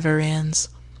maybe it never ends.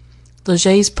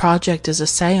 Leger's project is a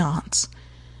seance.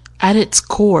 At its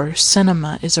core,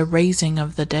 cinema is a raising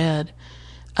of the dead,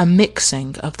 a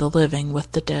mixing of the living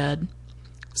with the dead.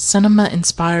 Cinema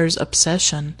inspires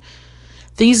obsession.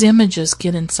 These images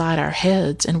get inside our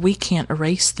heads, and we can't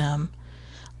erase them.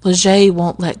 Leger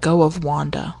won't let go of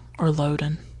Wanda or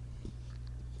Loden.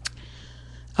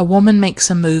 A woman makes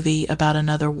a movie about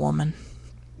another woman.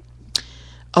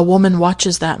 A woman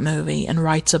watches that movie and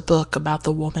writes a book about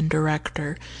the woman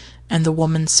director and the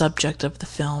woman subject of the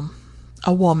film.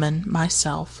 A woman,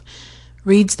 myself,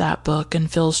 reads that book and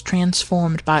feels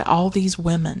transformed by all these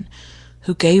women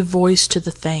who gave voice to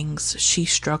the things she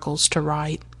struggles to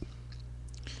write.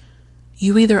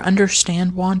 You either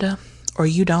understand Wanda or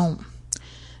you don't.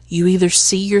 You either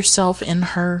see yourself in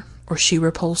her or she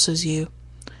repulses you.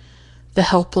 The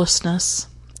helplessness,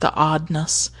 the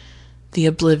oddness, the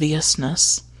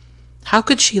obliviousness. How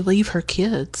could she leave her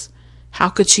kids? How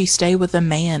could she stay with a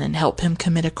man and help him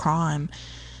commit a crime?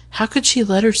 How could she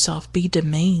let herself be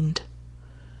demeaned?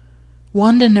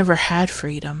 Wanda never had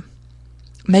freedom.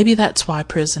 Maybe that's why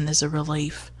prison is a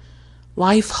relief.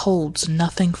 Life holds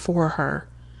nothing for her.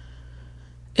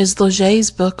 Is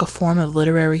Leger's book a form of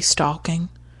literary stalking?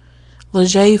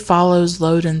 Leger follows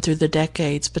Loden through the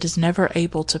decades but is never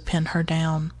able to pin her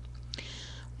down.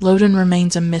 Loden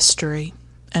remains a mystery,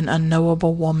 an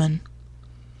unknowable woman.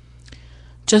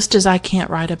 Just as I can't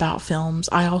write about films,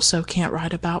 I also can't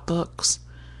write about books.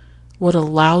 What a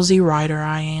lousy writer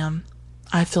I am.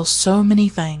 I feel so many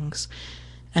things,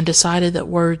 and decided that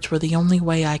words were the only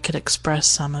way I could express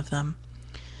some of them.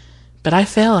 But I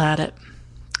fail at it.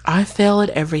 I fail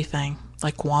at everything,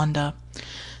 like Wanda,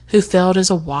 who failed as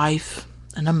a wife,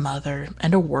 and a mother,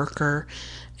 and a worker,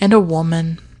 and a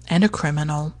woman, and a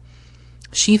criminal.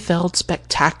 She failed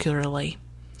spectacularly.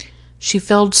 She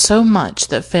failed so much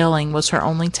that failing was her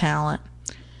only talent.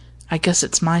 I guess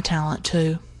it's my talent,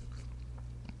 too.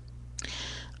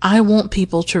 I want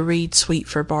people to read Sweet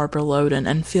for Barbara Loden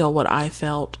and feel what I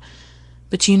felt,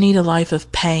 but you need a life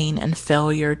of pain and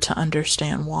failure to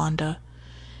understand Wanda.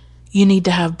 You need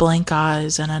to have blank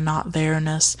eyes and a not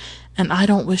there-ness, and I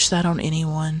don't wish that on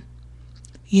anyone.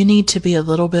 You need to be a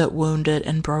little bit wounded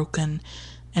and broken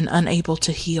and unable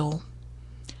to heal.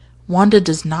 Wanda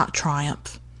does not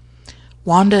triumph.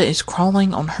 Wanda is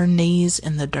crawling on her knees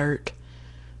in the dirt.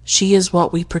 She is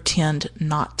what we pretend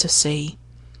not to see.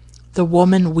 The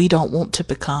woman we don't want to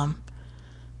become.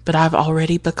 But I've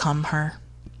already become her.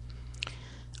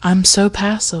 I'm so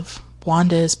passive.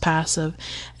 Wanda is passive.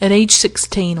 At age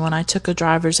 16, when I took a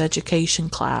driver's education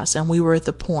class and we were at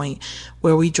the point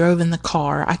where we drove in the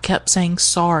car, I kept saying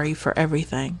sorry for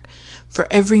everything, for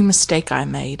every mistake I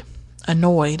made.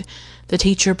 Annoyed, the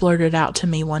teacher blurted out to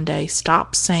me one day,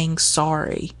 "Stop saying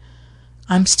sorry."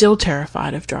 I'm still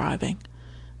terrified of driving.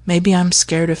 Maybe I'm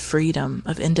scared of freedom,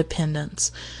 of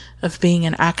independence, of being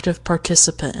an active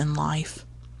participant in life.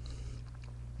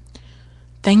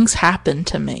 Things happen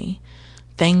to me.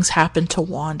 Things happen to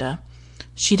Wanda.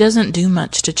 She doesn't do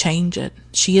much to change it.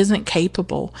 She isn't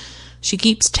capable. She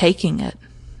keeps taking it.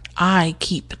 I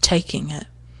keep taking it.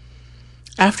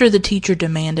 After the teacher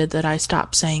demanded that I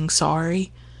stop saying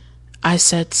sorry, I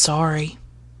said sorry.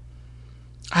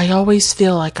 I always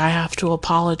feel like I have to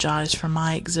apologize for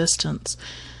my existence,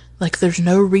 like there's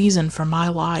no reason for my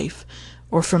life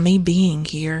or for me being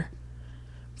here.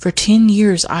 For 10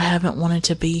 years I haven't wanted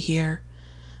to be here.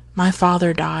 My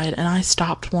father died and I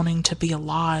stopped wanting to be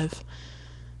alive.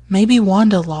 Maybe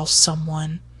Wanda lost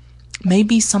someone.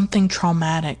 Maybe something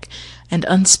traumatic and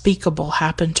unspeakable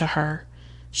happened to her.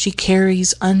 She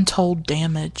carries untold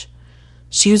damage.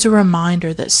 She was a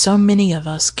reminder that so many of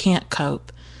us can't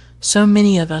cope. So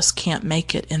many of us can't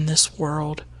make it in this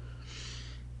world.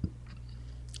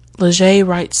 Leger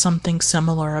writes something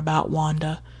similar about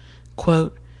Wanda.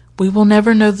 Quote, "We will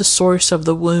never know the source of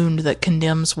the wound that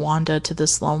condemns Wanda to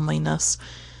this loneliness.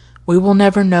 We will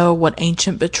never know what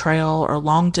ancient betrayal or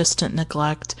long-distant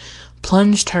neglect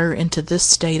plunged her into this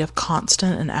state of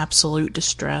constant and absolute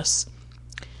distress.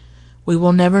 We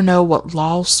will never know what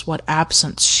loss, what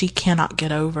absence she cannot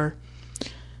get over.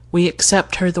 We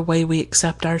accept her the way we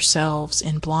accept ourselves,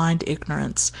 in blind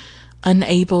ignorance,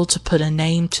 unable to put a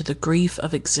name to the grief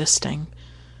of existing.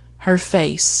 Her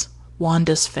face,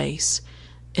 Wanda's face,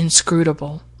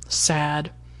 inscrutable,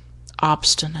 sad,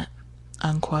 obstinate."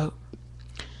 Unquote.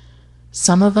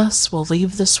 Some of us will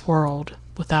leave this world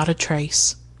without a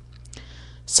trace.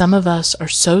 Some of us are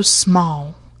so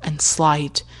small and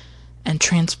slight and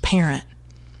transparent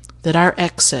that our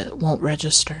exit won't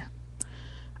register.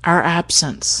 Our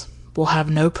absence will have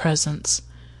no presence.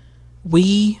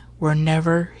 We were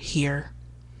never here.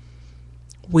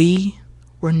 We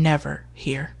were never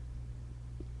here.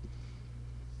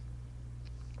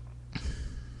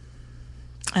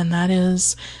 And that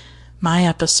is my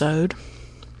episode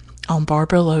on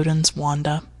Barbara Loden's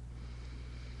Wanda.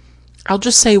 I'll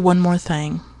just say one more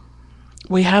thing.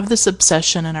 We have this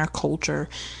obsession in our culture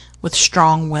with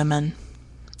strong women.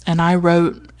 And I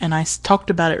wrote, and I talked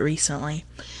about it recently,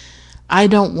 I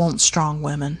don't want strong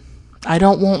women. I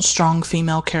don't want strong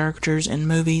female characters in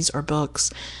movies or books.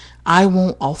 I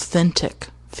want authentic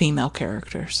female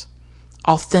characters.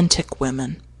 Authentic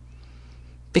women.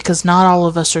 Because not all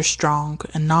of us are strong,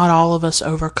 and not all of us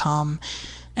overcome,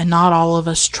 and not all of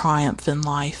us triumph in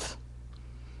life.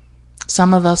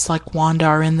 Some of us, like Wanda,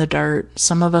 are in the dirt.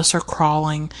 Some of us are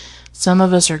crawling. Some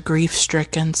of us are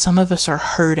grief-stricken. Some of us are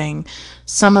hurting.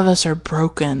 Some of us are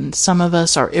broken. Some of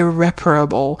us are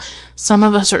irreparable. Some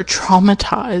of us are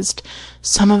traumatized.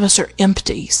 Some of us are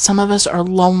empty. Some of us are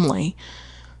lonely.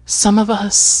 Some of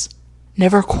us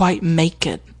never quite make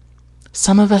it.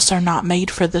 Some of us are not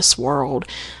made for this world.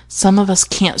 Some of us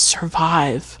can't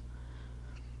survive.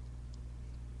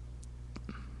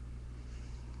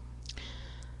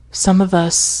 Some of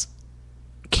us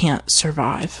can't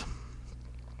survive.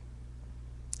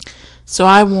 So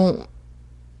I want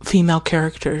female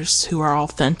characters who are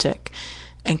authentic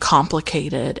and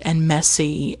complicated and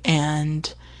messy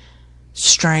and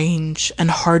strange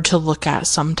and hard to look at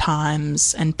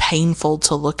sometimes and painful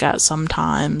to look at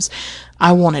sometimes.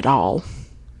 I want it all.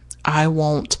 I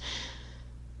want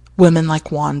women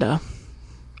like Wanda.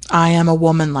 I am a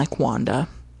woman like Wanda.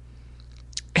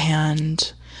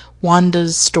 And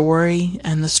Wanda's story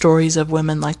and the stories of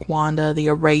women like Wanda, the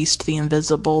erased, the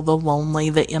invisible, the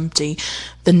lonely, the empty,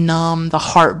 the numb, the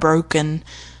heartbroken,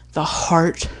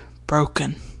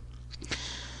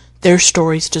 their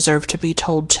stories deserve to be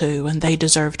told too, and they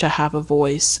deserve to have a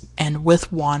voice. And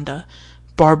with Wanda,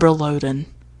 Barbara Loden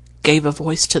gave a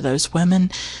voice to those women,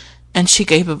 and she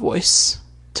gave a voice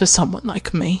to someone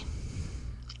like me.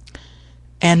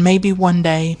 And maybe one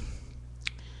day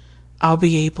I'll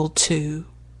be able to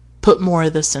put more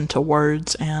of this into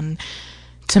words and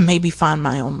to maybe find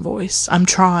my own voice. I'm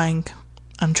trying.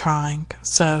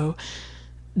 So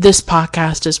this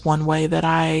podcast is one way that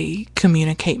I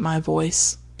communicate my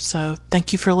voice. So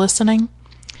thank you for listening.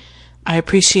 I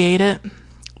appreciate it.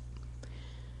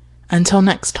 Until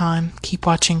next time, keep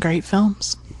watching great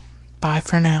films. Bye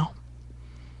for now.